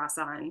Ellis Ross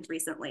on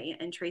recently,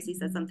 and Tracy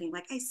said something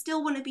like, I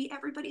still want to be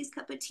everybody's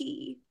cup of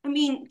tea. I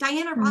mean,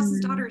 Diana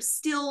Ross's daughter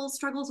still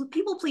struggles with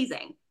people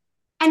pleasing.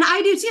 And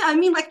I do too. I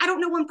mean, like, I don't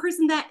know one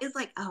person that is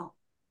like, oh,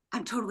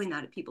 I'm totally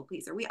not a people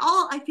pleaser. We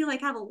all, I feel like,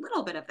 have a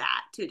little bit of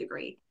that to a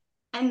degree.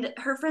 And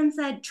her friend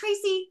said,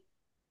 Tracy,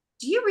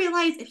 do you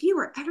realize if you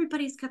were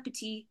everybody's cup of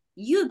tea,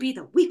 you would be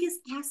the weakest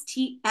ass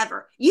tea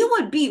ever. You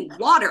would be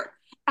water.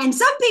 And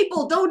some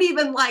people don't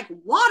even like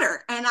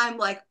water. And I'm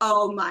like,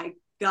 oh my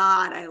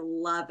God, I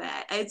love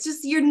it. It's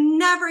just, you're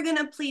never going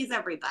to please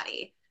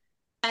everybody.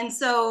 And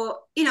so,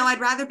 I'd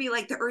rather be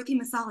like the earthy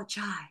masala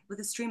chai with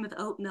a stream of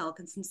oat milk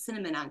and some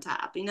cinnamon on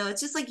top.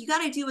 It's just like, you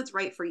got to do what's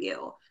right for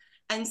you.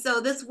 And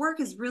so this work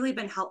has really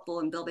been helpful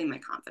in building my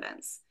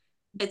confidence.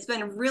 It's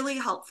been really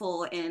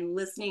helpful in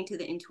listening to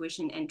the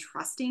intuition and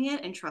trusting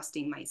it and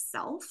trusting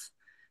myself.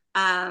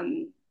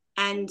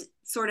 And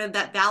sort of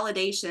that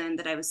validation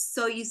that I was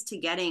so used to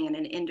getting in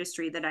an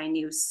industry that I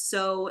knew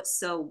so,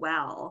 so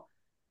well.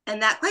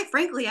 And that, quite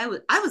frankly, I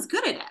was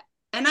good at it.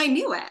 And I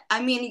knew it.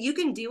 I mean, you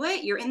can do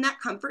it. You're in that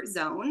comfort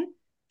zone.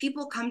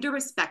 People come to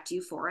respect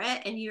you for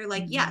it. And you're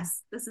like,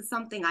 yes, this is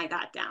something I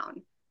got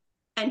down.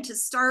 and to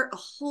start a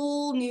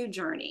whole new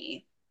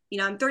journey.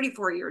 I'm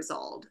 34 years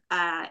old,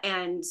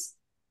 and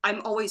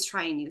I'm always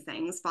trying new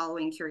things,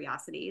 following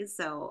curiosities.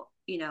 So,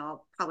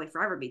 I'll probably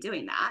forever be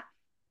doing that.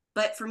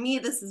 But for me,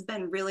 this has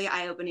been really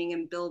eye-opening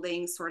and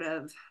building sort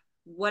of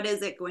what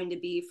is it going to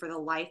be for the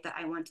life that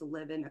I want to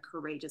live in a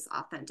courageous,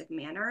 authentic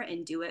manner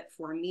and do it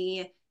for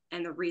me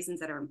and the reasons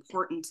that are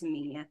important to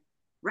me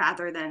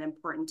rather than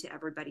important to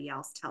everybody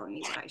else telling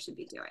me what I should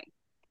be doing.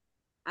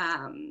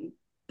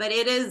 But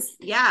it is,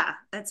 yeah,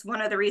 that's one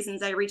of the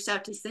reasons I reached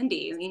out to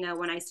Cindy.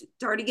 When I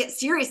started to get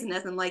serious in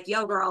this, I'm like,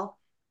 yo, girl,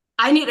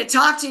 I need to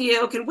talk to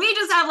you. Can we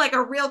just have like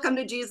a real come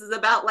to Jesus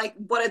about like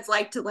what it's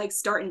like to like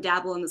start and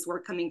dabble in this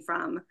work coming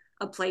from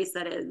a place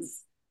that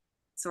is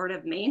sort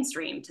of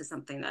mainstream to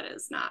something that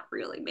is not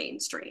really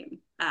mainstream.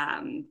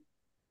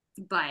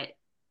 But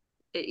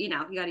you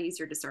got to use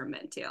your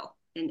discernment too,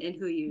 in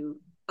who you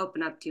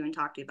open up to and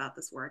talk to about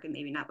this work, and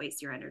maybe not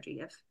waste your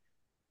energy if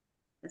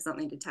it's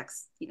something to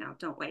text,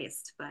 don't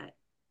waste. But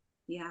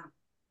yeah.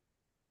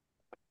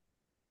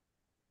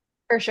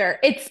 For sure.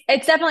 It's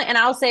definitely, and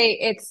I'll say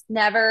it's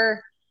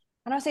never,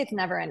 I don't say it's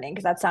never ending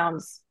because that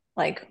sounds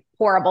like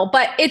horrible,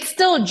 but it's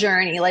still a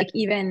journey. Like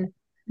even,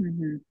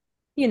 Mm-hmm.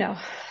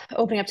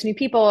 opening up to new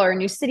people or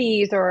new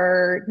cities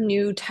or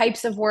new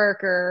types of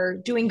work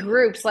or doing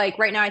groups. Like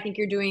right now, I think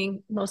you're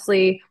doing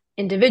mostly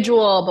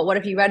individual, but what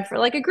if you read for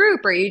like a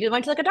group or you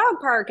went to like a dog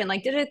park and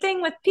like did a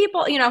thing with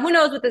people? Who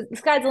knows what the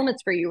sky's the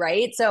limits for you,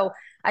 right? So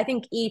I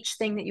think each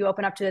thing that you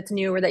open up to that's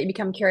new or that you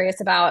become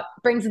curious about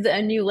brings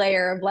a new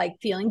layer of like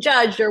feeling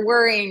judged or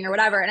worrying or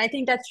whatever. And I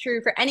think that's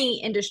true for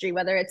any industry,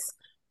 whether it's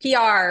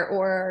PR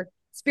or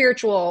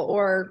spiritual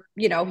or,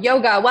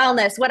 yoga,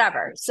 wellness,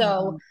 whatever.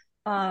 So,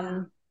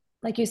 Yeah.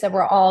 like you said,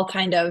 we're all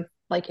kind of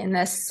like in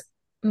this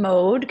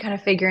mode, kind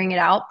of figuring it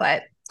out,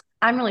 but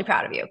I'm really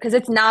proud of you because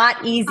it's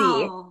not easy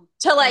Oh,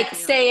 to like thank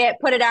you. say it,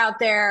 put it out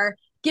there,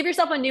 give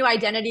yourself a new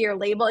identity or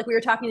label. Like we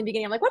were talking in the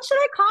beginning, I'm like, what should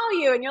I call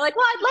you? And you're like,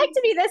 well, I'd like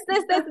to be this,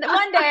 this, this. And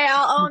one day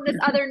I'll own this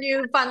other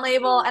new fun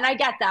label. And I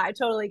get that. I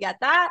totally get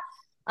that.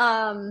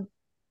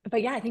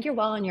 But yeah, I think you're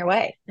well on your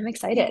way. I'm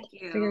excited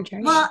Thank for your you.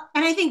 journey. Well,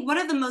 and I think one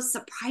of the most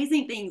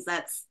surprising things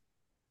that's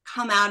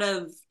come out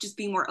of just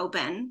being more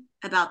open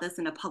about this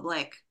in a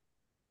public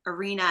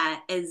arena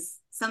is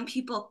some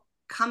people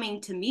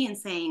coming to me and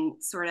saying,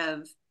 sort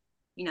of,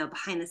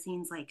 behind the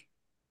scenes, like,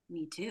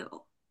 me too.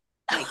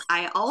 Like,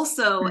 I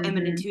also am an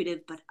Mm-hmm. intuitive,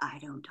 but I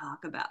don't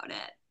talk about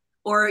it.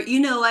 Or,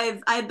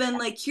 I've been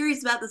like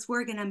curious about this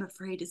work and I'm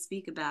afraid to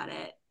speak about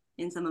it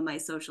in some of my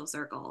social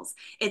circles.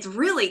 It's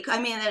really, I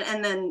mean,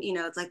 and then,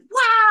 it's like,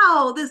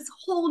 wow, this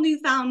whole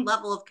newfound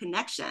level of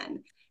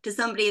connection to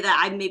somebody that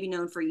I've maybe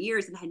known for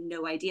years and had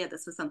no idea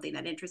this was something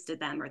that interested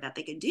them or that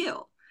they could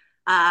do.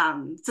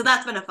 So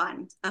that's been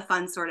a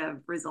fun sort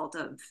of result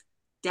of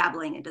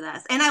dabbling into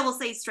this. And I will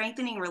say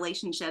strengthening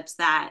relationships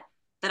that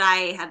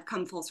I have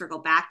come full circle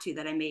back to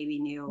that I maybe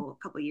knew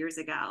a couple of years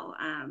ago.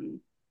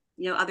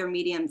 Other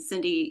mediums,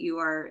 Cindy, you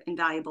are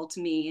invaluable to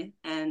me.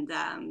 And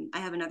I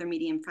have another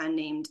medium friend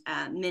named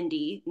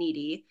Mindy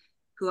Needy,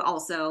 who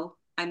also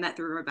I met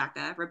through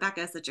Rebecca.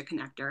 Rebecca is such a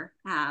connector.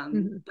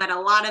 Mm-hmm. But a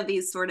lot of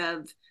these sort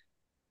of,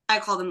 I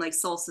call them like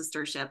soul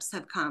sisterships,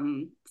 have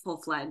come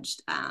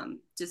full-fledged,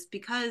 just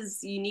because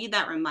you need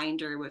that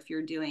reminder if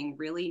you're doing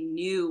really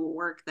new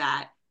work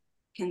that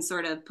can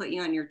sort of put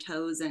you on your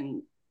toes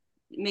and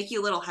make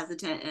you a little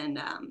hesitant and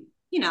a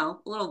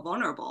little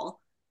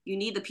vulnerable. You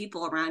need the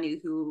people around you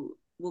who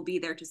will be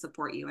there to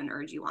support you and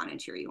urge you on and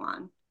cheer you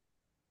on.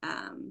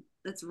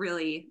 That's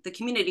really, the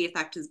community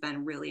effect has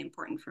been really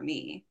important for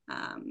me.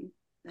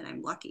 And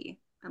I'm lucky,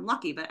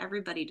 but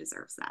everybody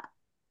deserves that.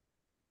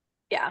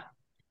 Yeah.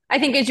 I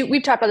think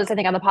we've talked about this, I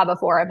think on the pod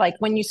before, of like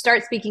when you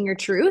start speaking your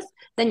truth,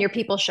 then your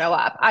people show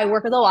up. I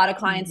work with a lot of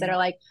clients that Mm-hmm. are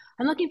like,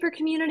 I'm looking for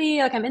community,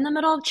 like I'm in the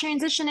middle of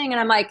transitioning, and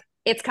I'm like,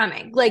 it's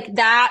coming. Like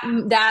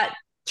that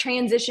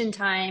transition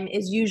time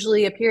is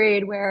usually a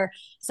period where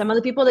some of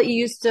the people that you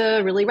used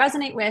to really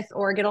resonate with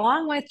or get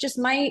along with just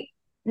might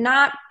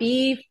not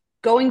be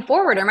going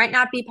forward or might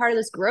not be part of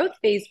this growth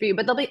phase for you,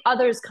 but there'll be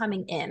others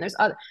coming in. There's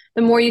other,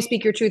 the more you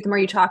speak your truth, the more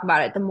you talk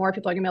about it, the more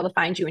people are gonna be able to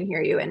find you and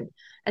hear you and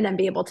then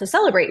be able to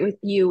celebrate with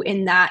you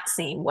in that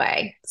same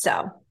way.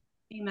 So,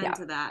 Amen yeah.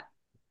 to that.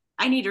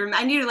 I need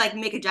to like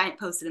make a giant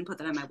post-it and put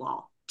that on my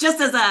wall just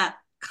as a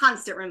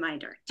constant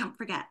reminder. Don't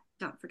forget.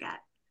 Don't forget.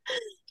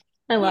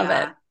 I love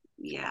it.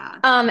 Yeah.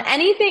 Yeah.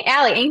 Anything,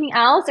 Allie, anything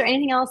else or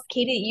anything else,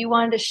 Katie, you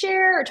wanted to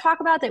share or talk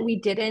about that we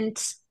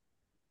didn't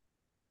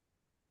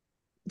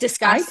I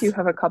discuss? do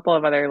have a couple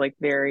of other like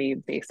very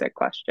basic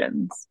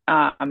questions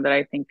that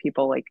I think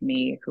people like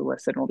me who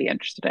listen will be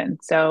interested in.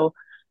 So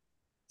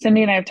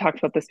Cindy and I have talked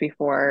about this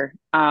before,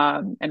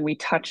 and we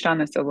touched on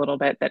this a little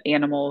bit that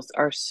animals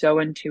are so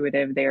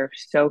intuitive, they are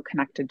so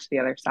connected to the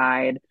other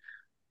side.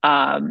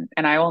 And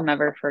I will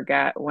never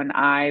forget when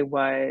I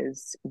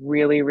was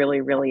really,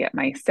 really, really at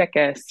my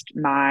sickest,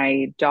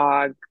 my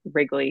dog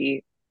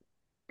Wrigley,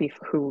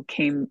 who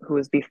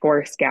was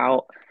before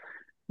Scout,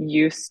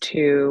 used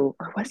to,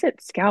 or was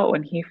it Scout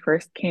when he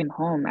first came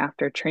home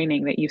after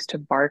training that used to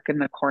bark in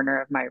the corner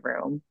of my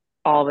room?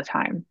 all the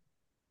time.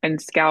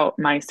 And Scout,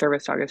 my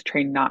service dog, is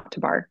trained not to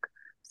bark.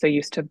 So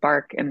used to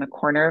bark in the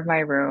corner of my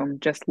room,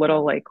 just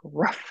little like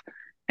rough.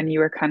 And you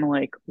were kind of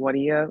like, what are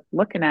you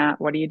looking at?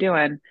 What are you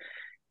doing?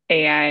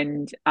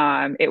 And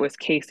it was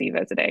Casey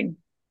visiting.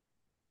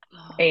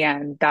 Oh,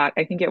 And that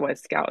I think it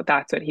was Scout.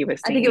 That's what he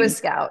was I think it was seeing.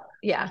 Scout.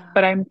 Yeah.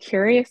 But I'm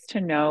curious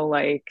to know,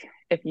 like,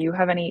 if you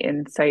have any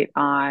insight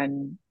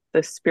on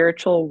the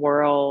spiritual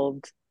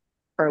world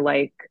or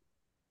like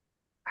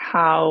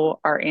how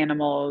our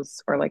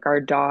animals or like our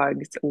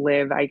dogs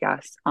live, I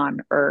guess,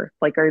 on Earth.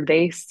 Like, are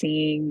they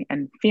seeing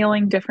and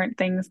feeling different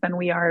things than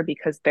we are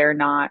because they're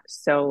not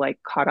so like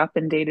caught up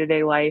in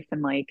day-to-day life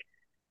and like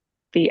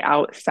the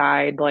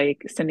outside?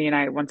 Like Cindy and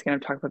I once again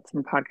have talked about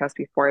some podcasts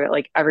before that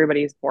like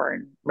everybody's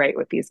born right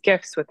with these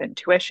gifts, with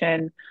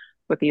intuition,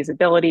 with these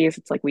abilities.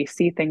 It's like we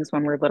see things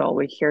when we're little,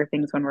 we hear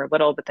things when we're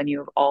little, but then you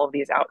have all of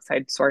these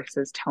outside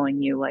sources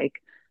telling you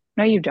like,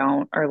 no, you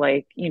don't, or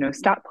like,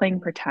 stop playing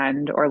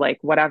pretend, or like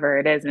whatever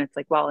it is. And it's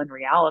like, well, in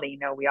reality,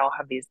 no, we all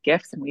have these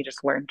gifts and we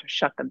just learn to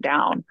shut them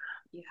down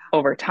Yeah.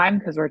 over time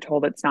because we're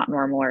told it's not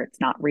normal or it's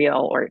not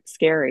real or it's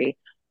scary.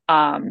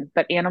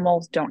 But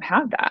animals don't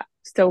have that.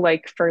 So,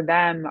 like, for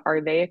them,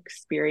 are they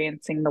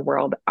experiencing the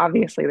world?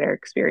 Obviously, they're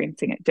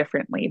experiencing it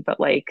differently, but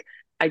like,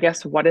 I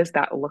guess, what does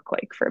that look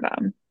like for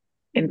them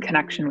in Mm.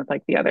 connection with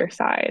like the other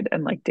side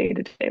and like day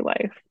to day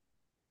life?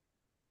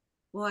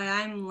 Boy,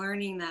 I'm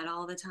learning that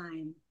all the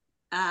time,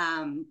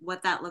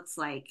 what that looks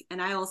like.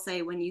 And I will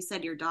say, when you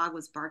said your dog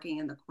was barking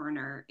in the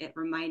corner, it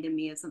reminded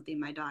me of something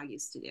my dog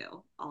used to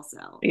do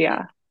also. And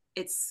Yeah,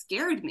 it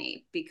scared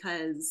me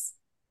because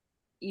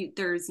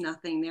there's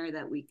nothing there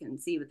that we can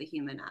see with the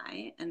human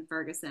eye. And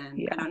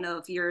Ferguson, I yeah, don't know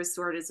if yours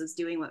sort of was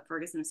doing what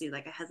Ferguson sees,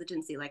 like a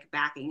hesitancy, like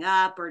backing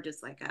up, or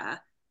just like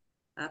a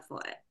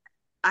foot.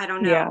 I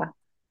don't yeah, know,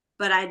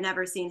 but I'd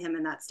never seen him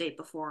in that state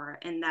before,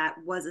 and that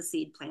was a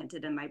seed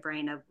planted in my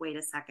brain of, wait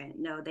a second,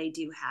 no, they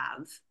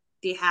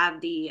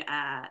have the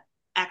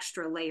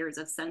extra layers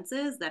of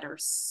senses that are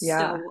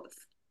yeah, so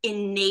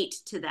innate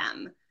to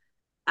them.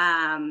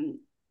 um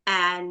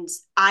and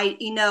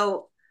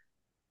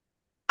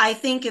I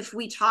think if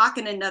we talk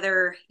in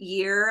another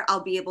year,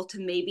 I'll be able to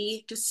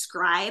maybe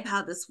describe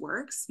how this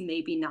works,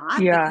 maybe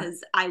not, yeah,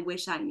 because I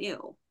wish I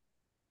knew.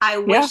 I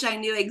yeah, wish I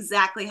knew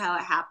exactly how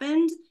it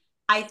happened.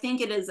 I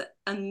think it is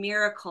a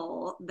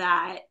miracle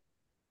that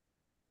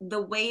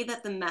the way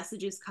that the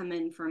messages come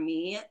in for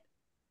me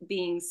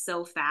being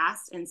so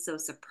fast and so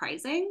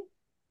surprising.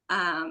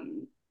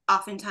 um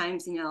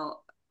Oftentimes,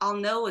 I'll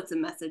know it's a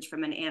message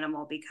from an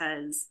animal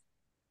because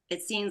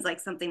it seems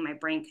like something my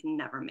brain can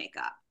never make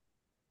up.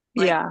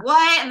 Like, yeah,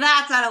 what?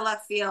 That's out of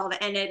left field.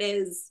 And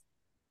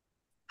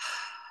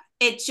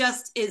it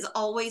just is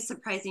always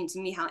surprising to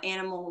me how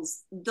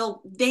animals,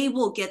 they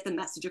will get the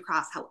message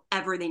across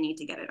however they need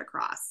to get it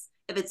across.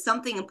 If it's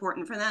something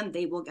important for them,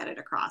 they will get it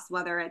across,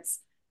 whether it's,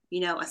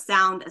 a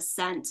sound, a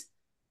scent,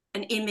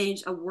 an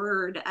image, a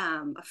word,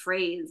 a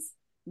phrase.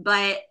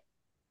 But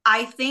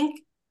I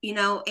think,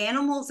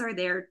 animals are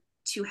there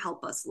to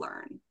help us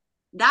learn.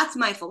 That's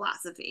my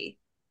philosophy.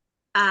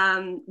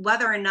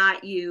 Whether or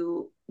not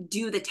you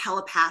do the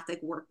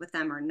telepathic work with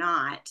them or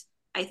not,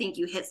 I think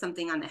you hit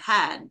something on the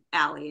head,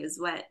 Allie, is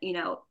what,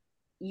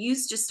 you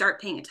just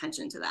start paying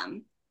attention to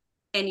them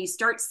and you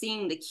start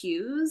seeing the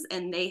cues,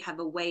 and they have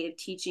a way of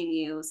teaching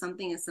you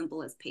something as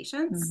simple as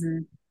patience,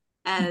 hmm,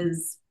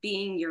 hmm, as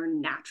being your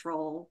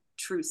natural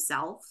true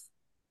self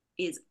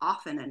is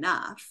often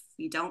enough.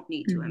 You don't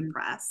need to hmm,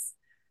 impress.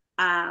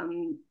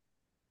 Um,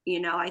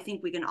 I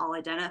think we can all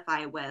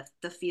identify with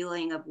the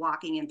feeling of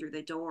walking in through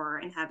the door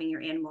and having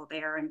your animal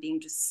there and being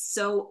just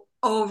so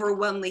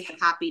overwhelmingly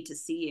happy to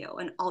see you.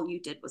 And all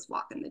you did was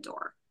walk in the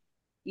door.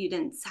 You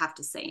didn't have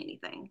to say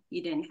anything.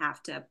 You didn't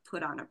have to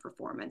put on a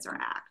performance or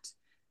act.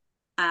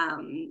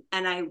 And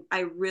I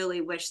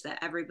really wish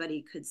that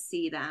everybody could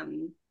see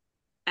them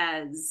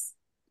as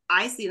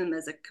I see them,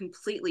 as a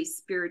completely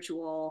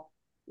spiritual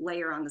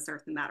layer on this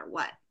earth, no matter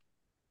what.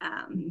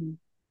 Um, hmm,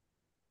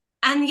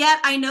 and yet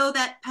I know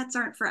that pets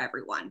aren't for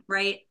everyone,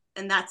 right?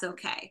 And that's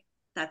okay.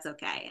 That's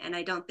okay. And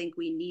I don't think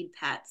we need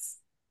pets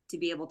to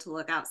be able to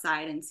look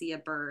outside and see a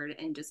bird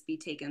and just be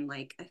taken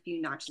like a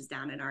few notches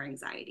down in our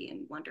anxiety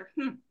and wonder,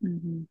 hmm,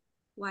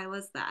 why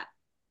was that?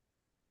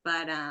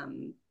 But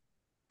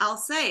I'll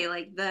say,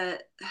 like, the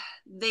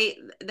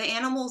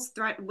animals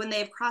threat when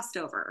they've crossed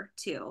over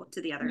to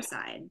the other yeah,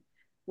 side.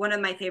 One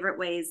of my favorite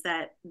ways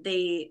that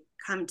they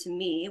come to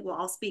me, well,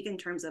 I'll speak in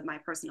terms of my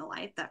personal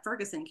life, that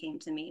Ferguson came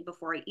to me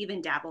before I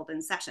even dabbled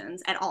in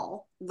sessions at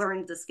all,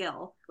 learned the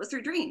skill, was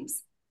through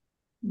dreams.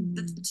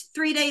 The hmm,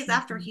 3 days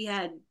after hmm. he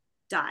had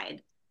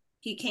died,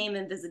 he came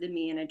and visited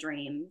me in a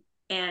dream,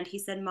 and he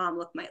said, "Mom,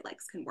 look, my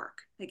legs can work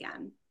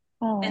again."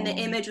 And the Oh,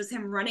 image was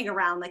him running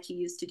around like he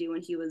used to do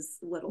when he was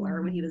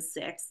littler, when he hmm, was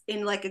 6,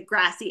 in like a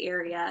grassy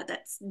area.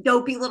 That's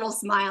dopey little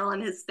smile on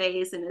his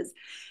face, and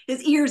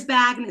his ears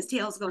back and his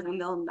tail's going in the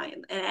middle of the night.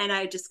 And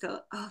I just go,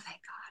 oh,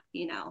 thank God.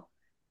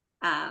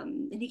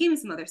 And he gave me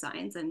some other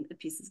signs and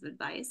pieces of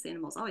advice.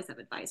 Animals always have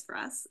advice for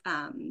us.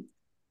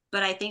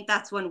 But I think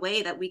that's one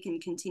way that we can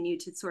continue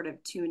to sort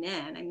of tune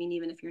in. I mean,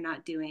 even if you're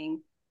not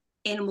doing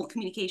animal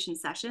communication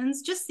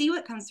sessions, just see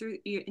what comes through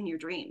in your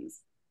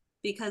dreams.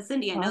 Because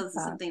Cindy, I know Love this is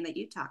that. something that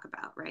you talk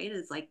about, right?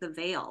 Is like the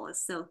veil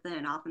is so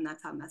thin. Often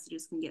that's how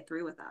messages can get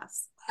through with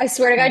us. I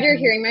swear to God, you're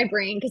Mm-hmm. hearing my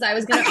brain because I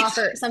was going to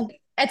offer some.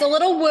 It's a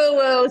little woo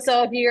woo,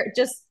 so if you're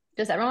just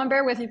everyone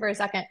bear with me for a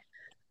second.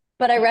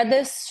 But I read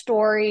this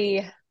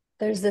story.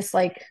 There's this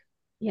like,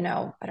 I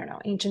don't know,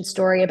 ancient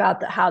story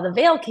about how the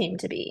veil came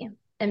to be.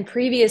 And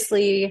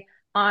previously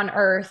on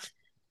Earth,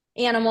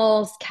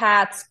 animals,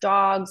 cats,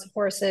 dogs,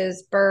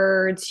 horses,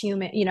 birds,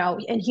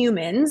 and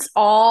humans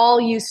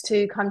all used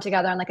to come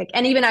together on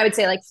and even I would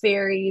say like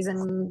fairies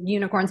and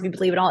unicorns, if you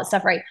believe it, all that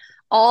stuff, right?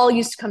 All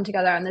used to come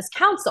together on this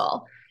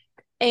council.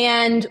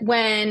 And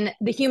when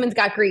the humans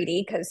got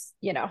greedy, because,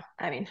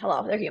 I mean,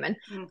 hello, they're human,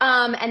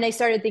 Mm. and they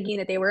started thinking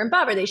that they were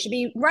above or they should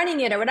be running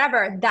it or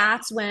whatever,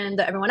 that's when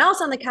everyone else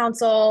on the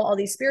council, all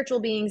these spiritual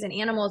beings and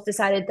animals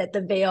decided that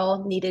the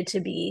veil needed to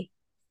be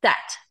set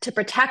to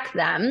protect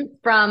them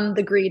from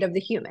the greed of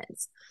the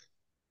humans.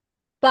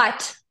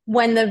 But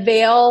when the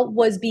veil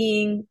was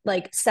being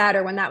like set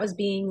or when that was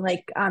being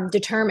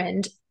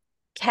determined,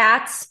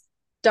 cats,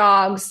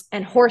 dogs,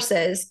 and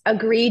horses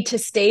agreed to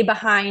stay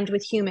behind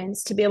with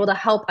humans to be able to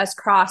help us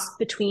cross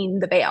between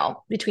the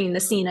veil, between the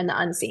seen and the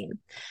unseen.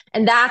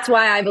 And that's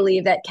why I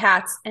believe that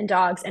cats and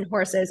dogs and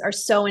horses are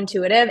so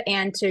intuitive.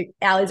 And to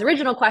Allie's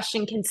original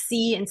question, can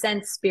see and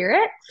sense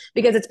spirit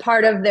because it's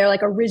part of their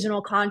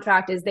original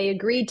contract is they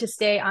agreed to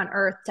stay on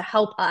Earth to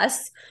help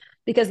us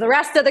because the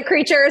rest of the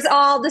creatures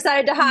all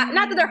decided to hide.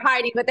 Not that they're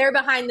hiding, but they're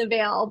behind the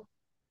veil.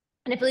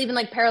 And if you believe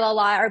in parallel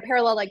law or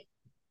parallel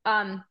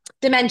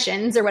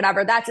dimensions or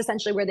whatever, that's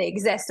essentially where they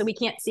exist. So we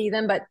can't see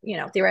them, but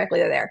theoretically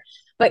they're there.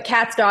 But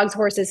cats, dogs,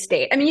 horses,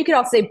 state. I mean, you could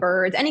also say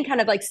birds, any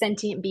kind of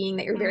sentient being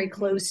that you're very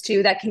close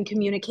to that can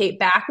communicate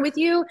back with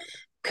you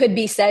could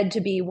be said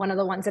to be one of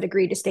the ones that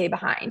agreed to stay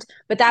behind.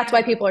 But that's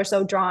why people are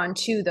so drawn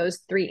to those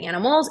three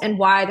animals and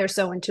why they're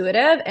so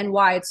intuitive and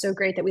why it's so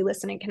great that we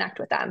listen and connect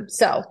with them.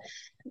 So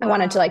I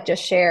wanted to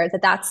just share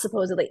that that's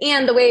supposedly,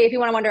 and the way, if you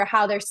want to wonder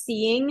how they're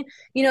seeing,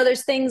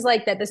 there's things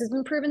like that. This has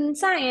been proven in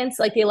science,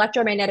 like the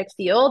electromagnetic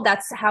field.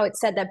 That's how it's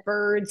said that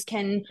birds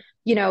can,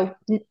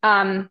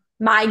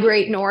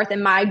 migrate north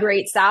and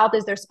migrate south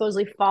as they're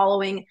supposedly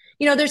following,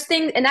 there's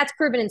things, and that's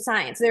proven in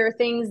science. There are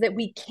things that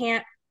we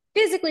can't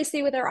physically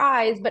see with our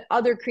eyes, but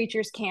other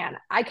creatures can.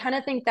 I kind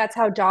of think that's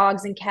how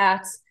dogs and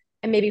cats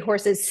and maybe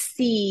horses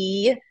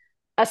see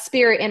a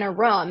spirit in a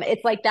room.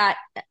 It's like that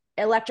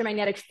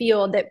electromagnetic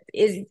field that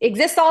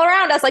exists all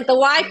around us, like the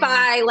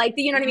Wi-Fi,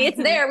 you know what I mean? It's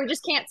there. We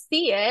just can't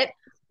see it,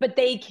 but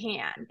they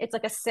can. It's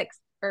like a sixth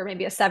or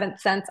maybe a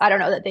seventh sense. I don't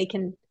know, that they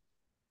can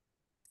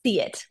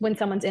see it when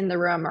someone's in the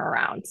room or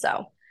around.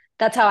 So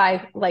that's how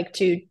I like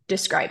to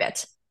describe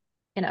it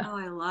in a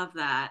I love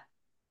that.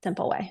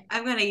 simple way.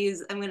 I'm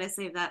gonna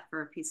save that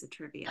for a piece of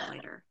trivia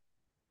later.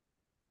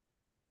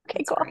 Okay,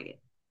 That's cool. great.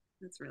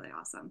 That's really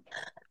awesome.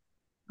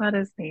 That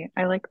is neat.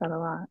 I like that a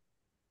lot.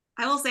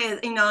 I will say,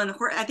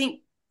 I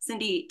think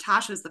Cindy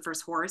Tosh was the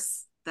first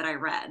horse that I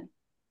read.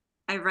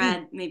 I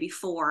read maybe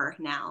 4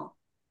 now.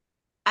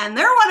 And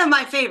they're one of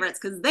my favorites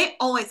because they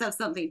always have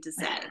something to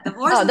say. The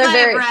horses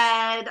I've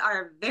read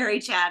are very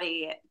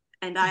chatty,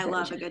 and I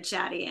love a good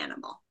chatty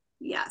animal.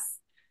 Yes.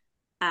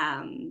 But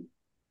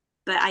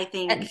I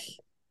think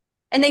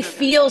and they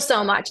feel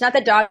so much. Not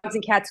that dogs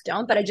and cats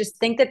don't, but I just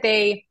think that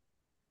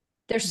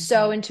they're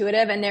so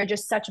intuitive and they're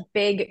just such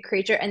big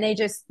creature and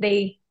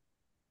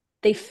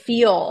they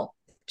feel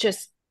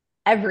just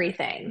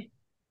everything.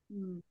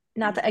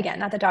 Not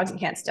that dogs and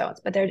cats don't,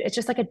 but it's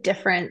just like a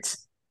different,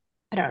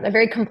 I don't know, they're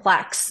very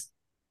complex,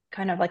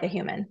 kind of like a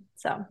human.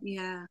 So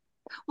yeah.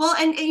 Well,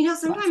 and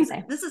sometimes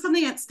this is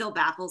something that still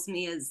baffles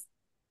me is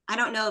I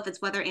don't know if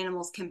it's whether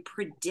animals can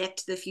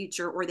predict the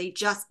future or they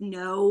just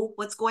know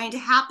what's going to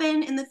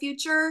happen in the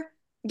future.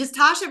 Does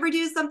Tosh ever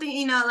do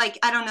something, I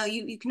don't know,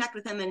 you connect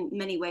with him in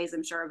many ways,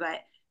 I'm sure,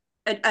 but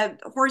a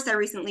horse I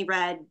recently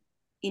read,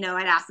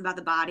 I'd asked about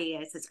the body.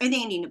 I said,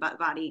 anything I need about the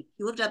body.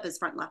 He lifted up his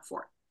front left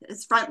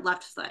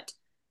foot.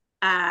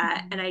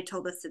 And I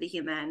told this to the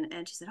human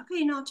and she said,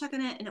 okay, I'll check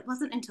on it. And it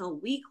wasn't until a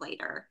week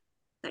later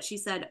that she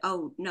said,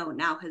 oh no,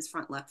 now his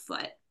front left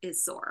foot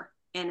is sore.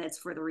 And it's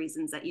for the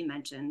reasons that you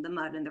mentioned, the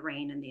mud and the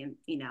rain and the,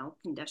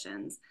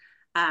 conditions.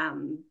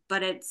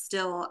 But it's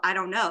still, I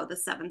don't know, the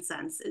seventh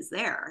sense is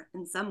there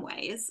in some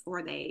ways,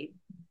 or I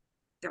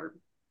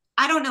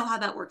don't know how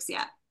that works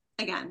yet.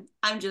 Again,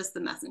 I'm just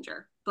the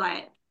messenger,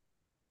 but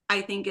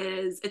I think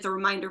it's a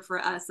reminder for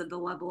us of the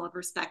level of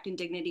respect and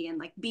dignity and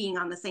being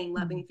on the same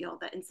leveling field,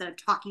 that instead of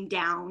talking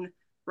down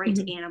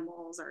to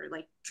animals or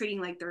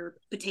treating like they're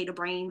potato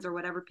brains or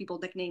whatever people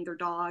nickname their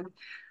dog,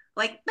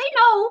 they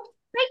know,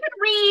 they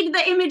can read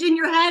the image in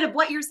your head of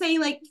what you're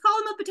saying. You call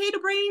them a potato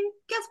brain.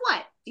 Guess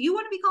what? Do you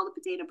want to be called a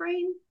potato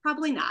brain?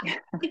 Probably not. Just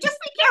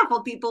be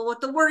careful, people, with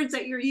the words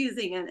that you're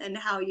using and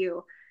how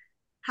you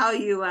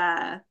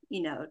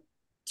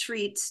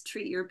treat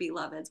your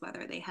beloveds,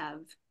 whether they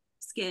have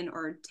skin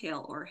or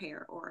tail or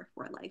hair or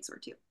 4 legs or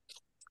 2.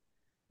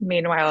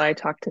 Meanwhile, I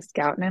talk to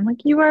Scout and I'm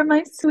like, "You are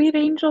my sweet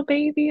angel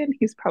baby," and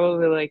he's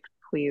probably like,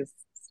 "Please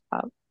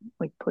stop,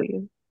 like,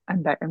 please."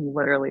 I'm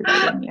literally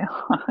begging you.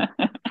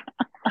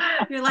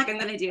 You're like, I'm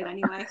gonna do it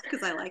anyway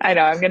because I like I it.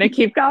 know I'm gonna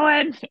keep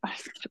going.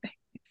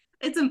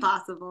 It's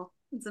impossible.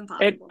 It's It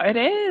impossible. it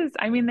is.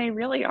 I mean, they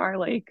really are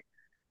like,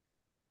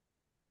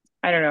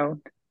 I don't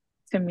know.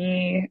 To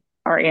me,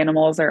 our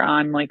animals are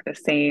on like the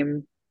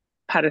same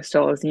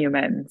pedestal as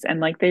humans, and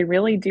like they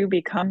really do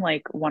become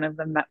like one of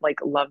the like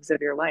loves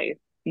of your life,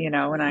 and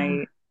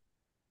Yeah.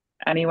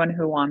 anyone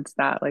who wants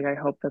that, like I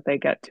hope that they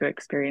get to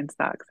experience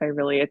that because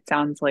it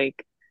sounds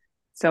like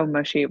so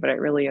mushy, but it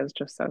really is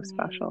just so Mm,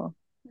 special.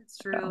 it's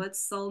true. So,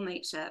 It's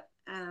soulmate ship.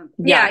 Yeah,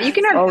 yes. you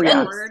can Is have, Oh, that a and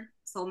yes. word?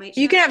 Soulmate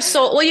you ship? can have Yeah.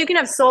 soul, well, you can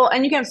have soul,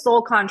 and you can have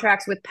soul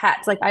contracts with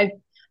pets. Like I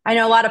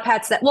know a lot of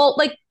pets that, well,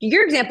 like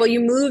your example, you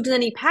moved and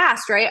then he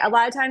passed, right? A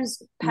lot of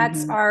times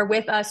pets Hmm. are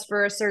with us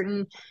for a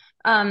certain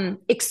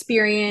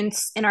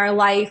experience in our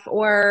life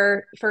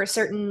or for a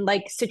certain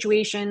like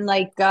situation.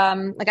 Like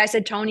I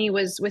said, Tony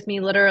was with me,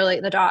 literally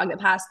the dog that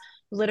passed,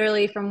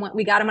 literally from when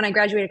we got him when I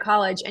graduated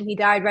college, and he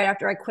died right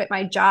after I quit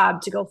my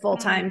job to go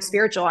full-time Mm.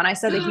 spiritual. And I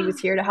said that he was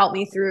here to help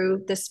me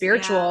through the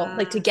spiritual,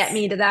 like to get Yes.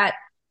 me to that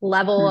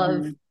level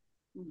of Hmm.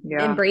 Mhm.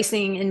 Yeah.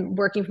 embracing and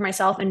working for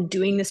myself and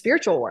doing the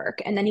spiritual work.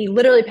 And then he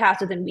literally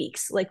passed within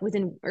weeks, like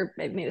within, or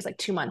maybe it was like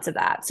 2 months of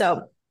that.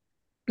 So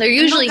they're And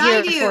they'll usually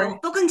guide here for, you.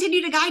 They'll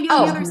continue to guide you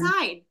on the other oh, Hmm.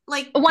 side,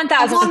 like one a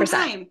thousand long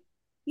percent. time.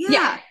 Yeah.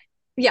 Yeah.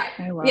 Yeah.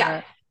 I love Yeah.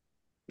 it.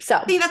 So,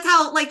 I think that's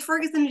how like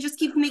Ferguson just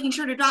keeps making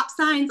sure to drop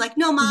signs like,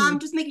 no, mom,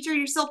 mhm. just making sure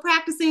you're still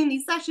practicing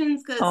these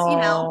sessions because,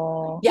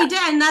 Oh, he Yeah. did.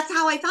 And that's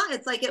how I thought.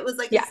 It's like it was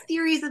like Yeah. this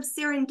series of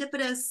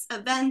serendipitous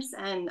events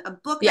and a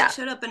book that Yeah.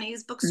 showed up in a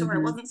used bookstore I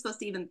hmm. wasn't supposed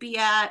to even be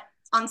at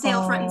on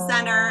sale front and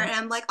center. Oh, And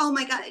I'm like, oh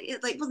my God,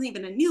 it like wasn't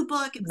even a new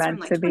book. It was from meant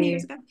like to 20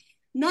 years be. ago.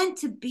 Meant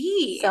to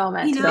be, So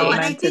meant to So And be. I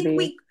meant to think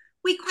be.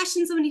 we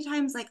question so many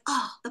times like,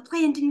 oh, the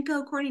plan didn't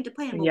go according to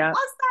plan. Well, Yeah.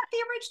 was that the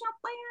original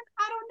plan?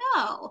 I don't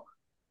know.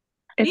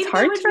 It's Maybe the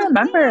hard to original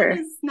plan remember.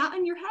 is not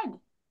in your head.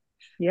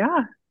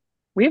 Yeah.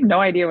 We have no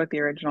idea what the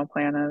original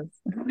plan is.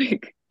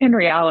 Like in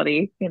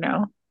reality,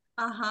 Uh-huh.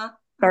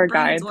 it's Our our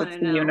brains guides, want it's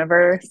to the know.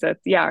 universe.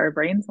 It's yeah, our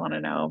brains want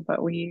to know,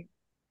 but we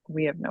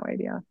have no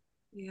idea.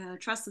 Yeah,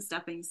 trust the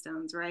stepping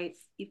stones, right?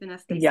 Even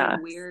if they seem Yes.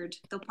 weird,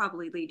 they'll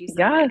probably lead you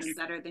somewhere even Yes,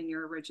 better than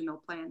your original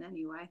plan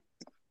anyway.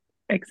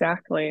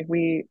 exactly.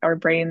 Our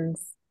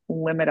brains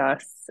limit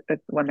us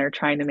when they're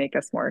trying to make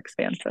us more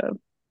expansive.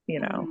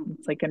 Mm,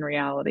 It's like in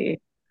reality,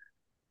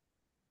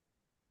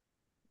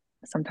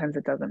 sometimes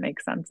it doesn't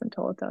make sense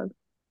until it does.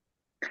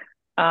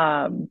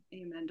 Um,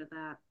 amen to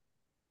that.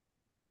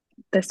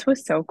 this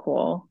was so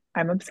cool.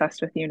 I'm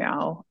obsessed with you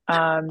now.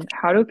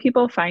 How do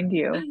people find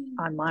you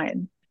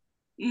online?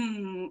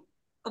 Mm.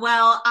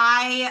 Well,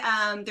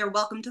 they're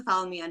welcome to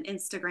follow me on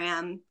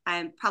Instagram.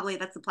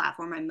 That's the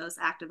platform I'm most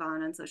active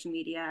on social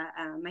media.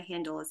 My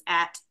handle is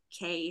at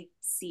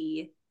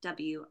KCWILKES.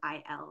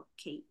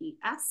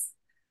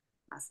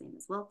 Last name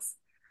is Wilkes.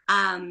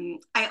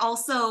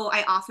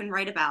 I often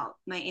write about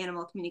my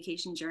animal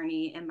communication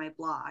journey in my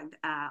blog,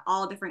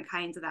 all different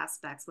kinds of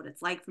aspects, what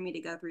it's like for me to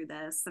go through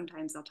this.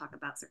 Sometimes I'll talk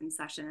about certain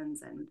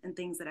sessions and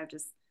things that I've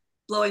just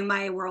blowing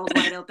my world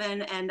wide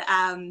open. And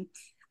I'm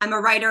a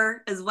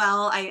writer as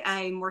well.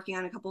 I'm working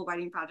on a couple of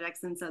writing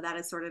projects. And so that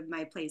is sort of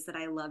my place that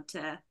I love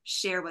to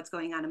share what's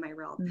going on in my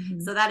world. Hmm.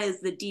 So that is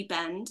the Deep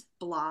End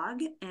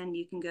blog. And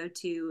you can go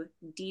to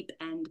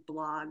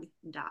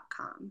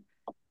deependblog.com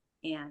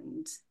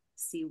and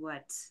see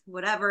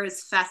whatever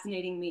is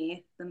fascinating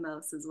me the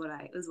most is what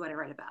I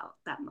write about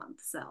that month.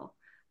 So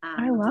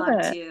I would love love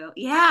it.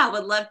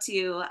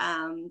 to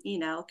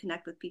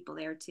connect with people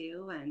there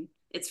too, and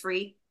it's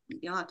free. You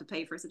don't have to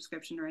pay for a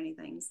subscription or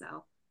anything,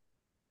 so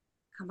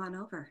come on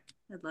over.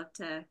 I'd love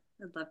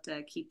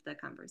to keep the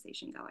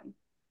conversation going.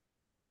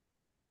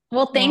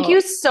 Well, thank you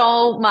Well,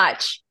 so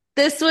much.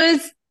 This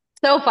was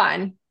so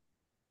fun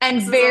This and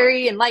is a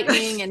very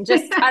enlightening and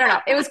just, I don't know,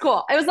 it was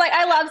cool. It was like,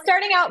 I love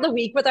starting out the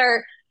week with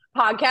our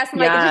podcast. And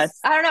like, it just, yes,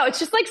 I don't know, it's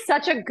just like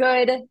such a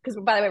good, because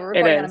by the way, we're it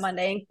recording on a is.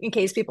 Monday in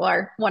case people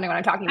are wondering what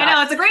I'm talking I about.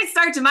 know it's a great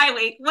start to my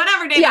week,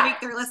 whatever day of the Yeah, week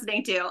they're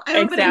listening to. I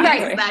hope it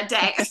right. increases Exactly. that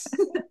day.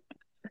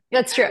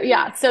 That's true.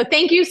 Yeah. So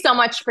thank you so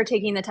much for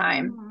taking the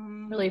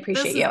time. Really This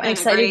appreciate has you and been a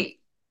excited. great.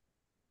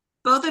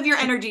 Both of your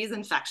energy is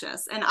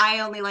infectious, and I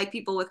only like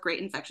people with great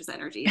infectious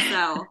energy.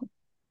 So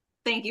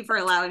thank you for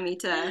allowing me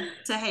to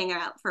hang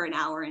out for an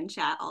hour and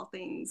chat all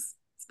things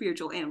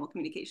spiritual animal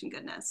communication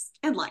goodness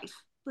and life.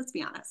 Let's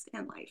be honest,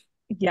 and life.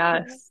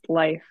 Yes,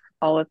 life,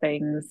 all the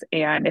things.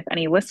 And if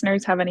any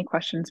listeners have any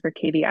questions for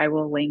Katie, I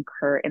will link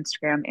her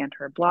Instagram and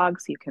her blog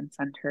so you can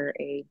send her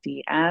a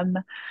DM.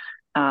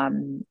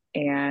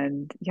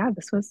 And yeah,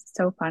 this was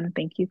so fun.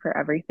 Thank you for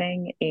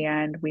everything.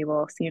 And we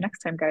will see you next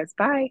time, guys.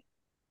 Bye.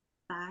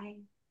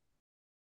 Bye.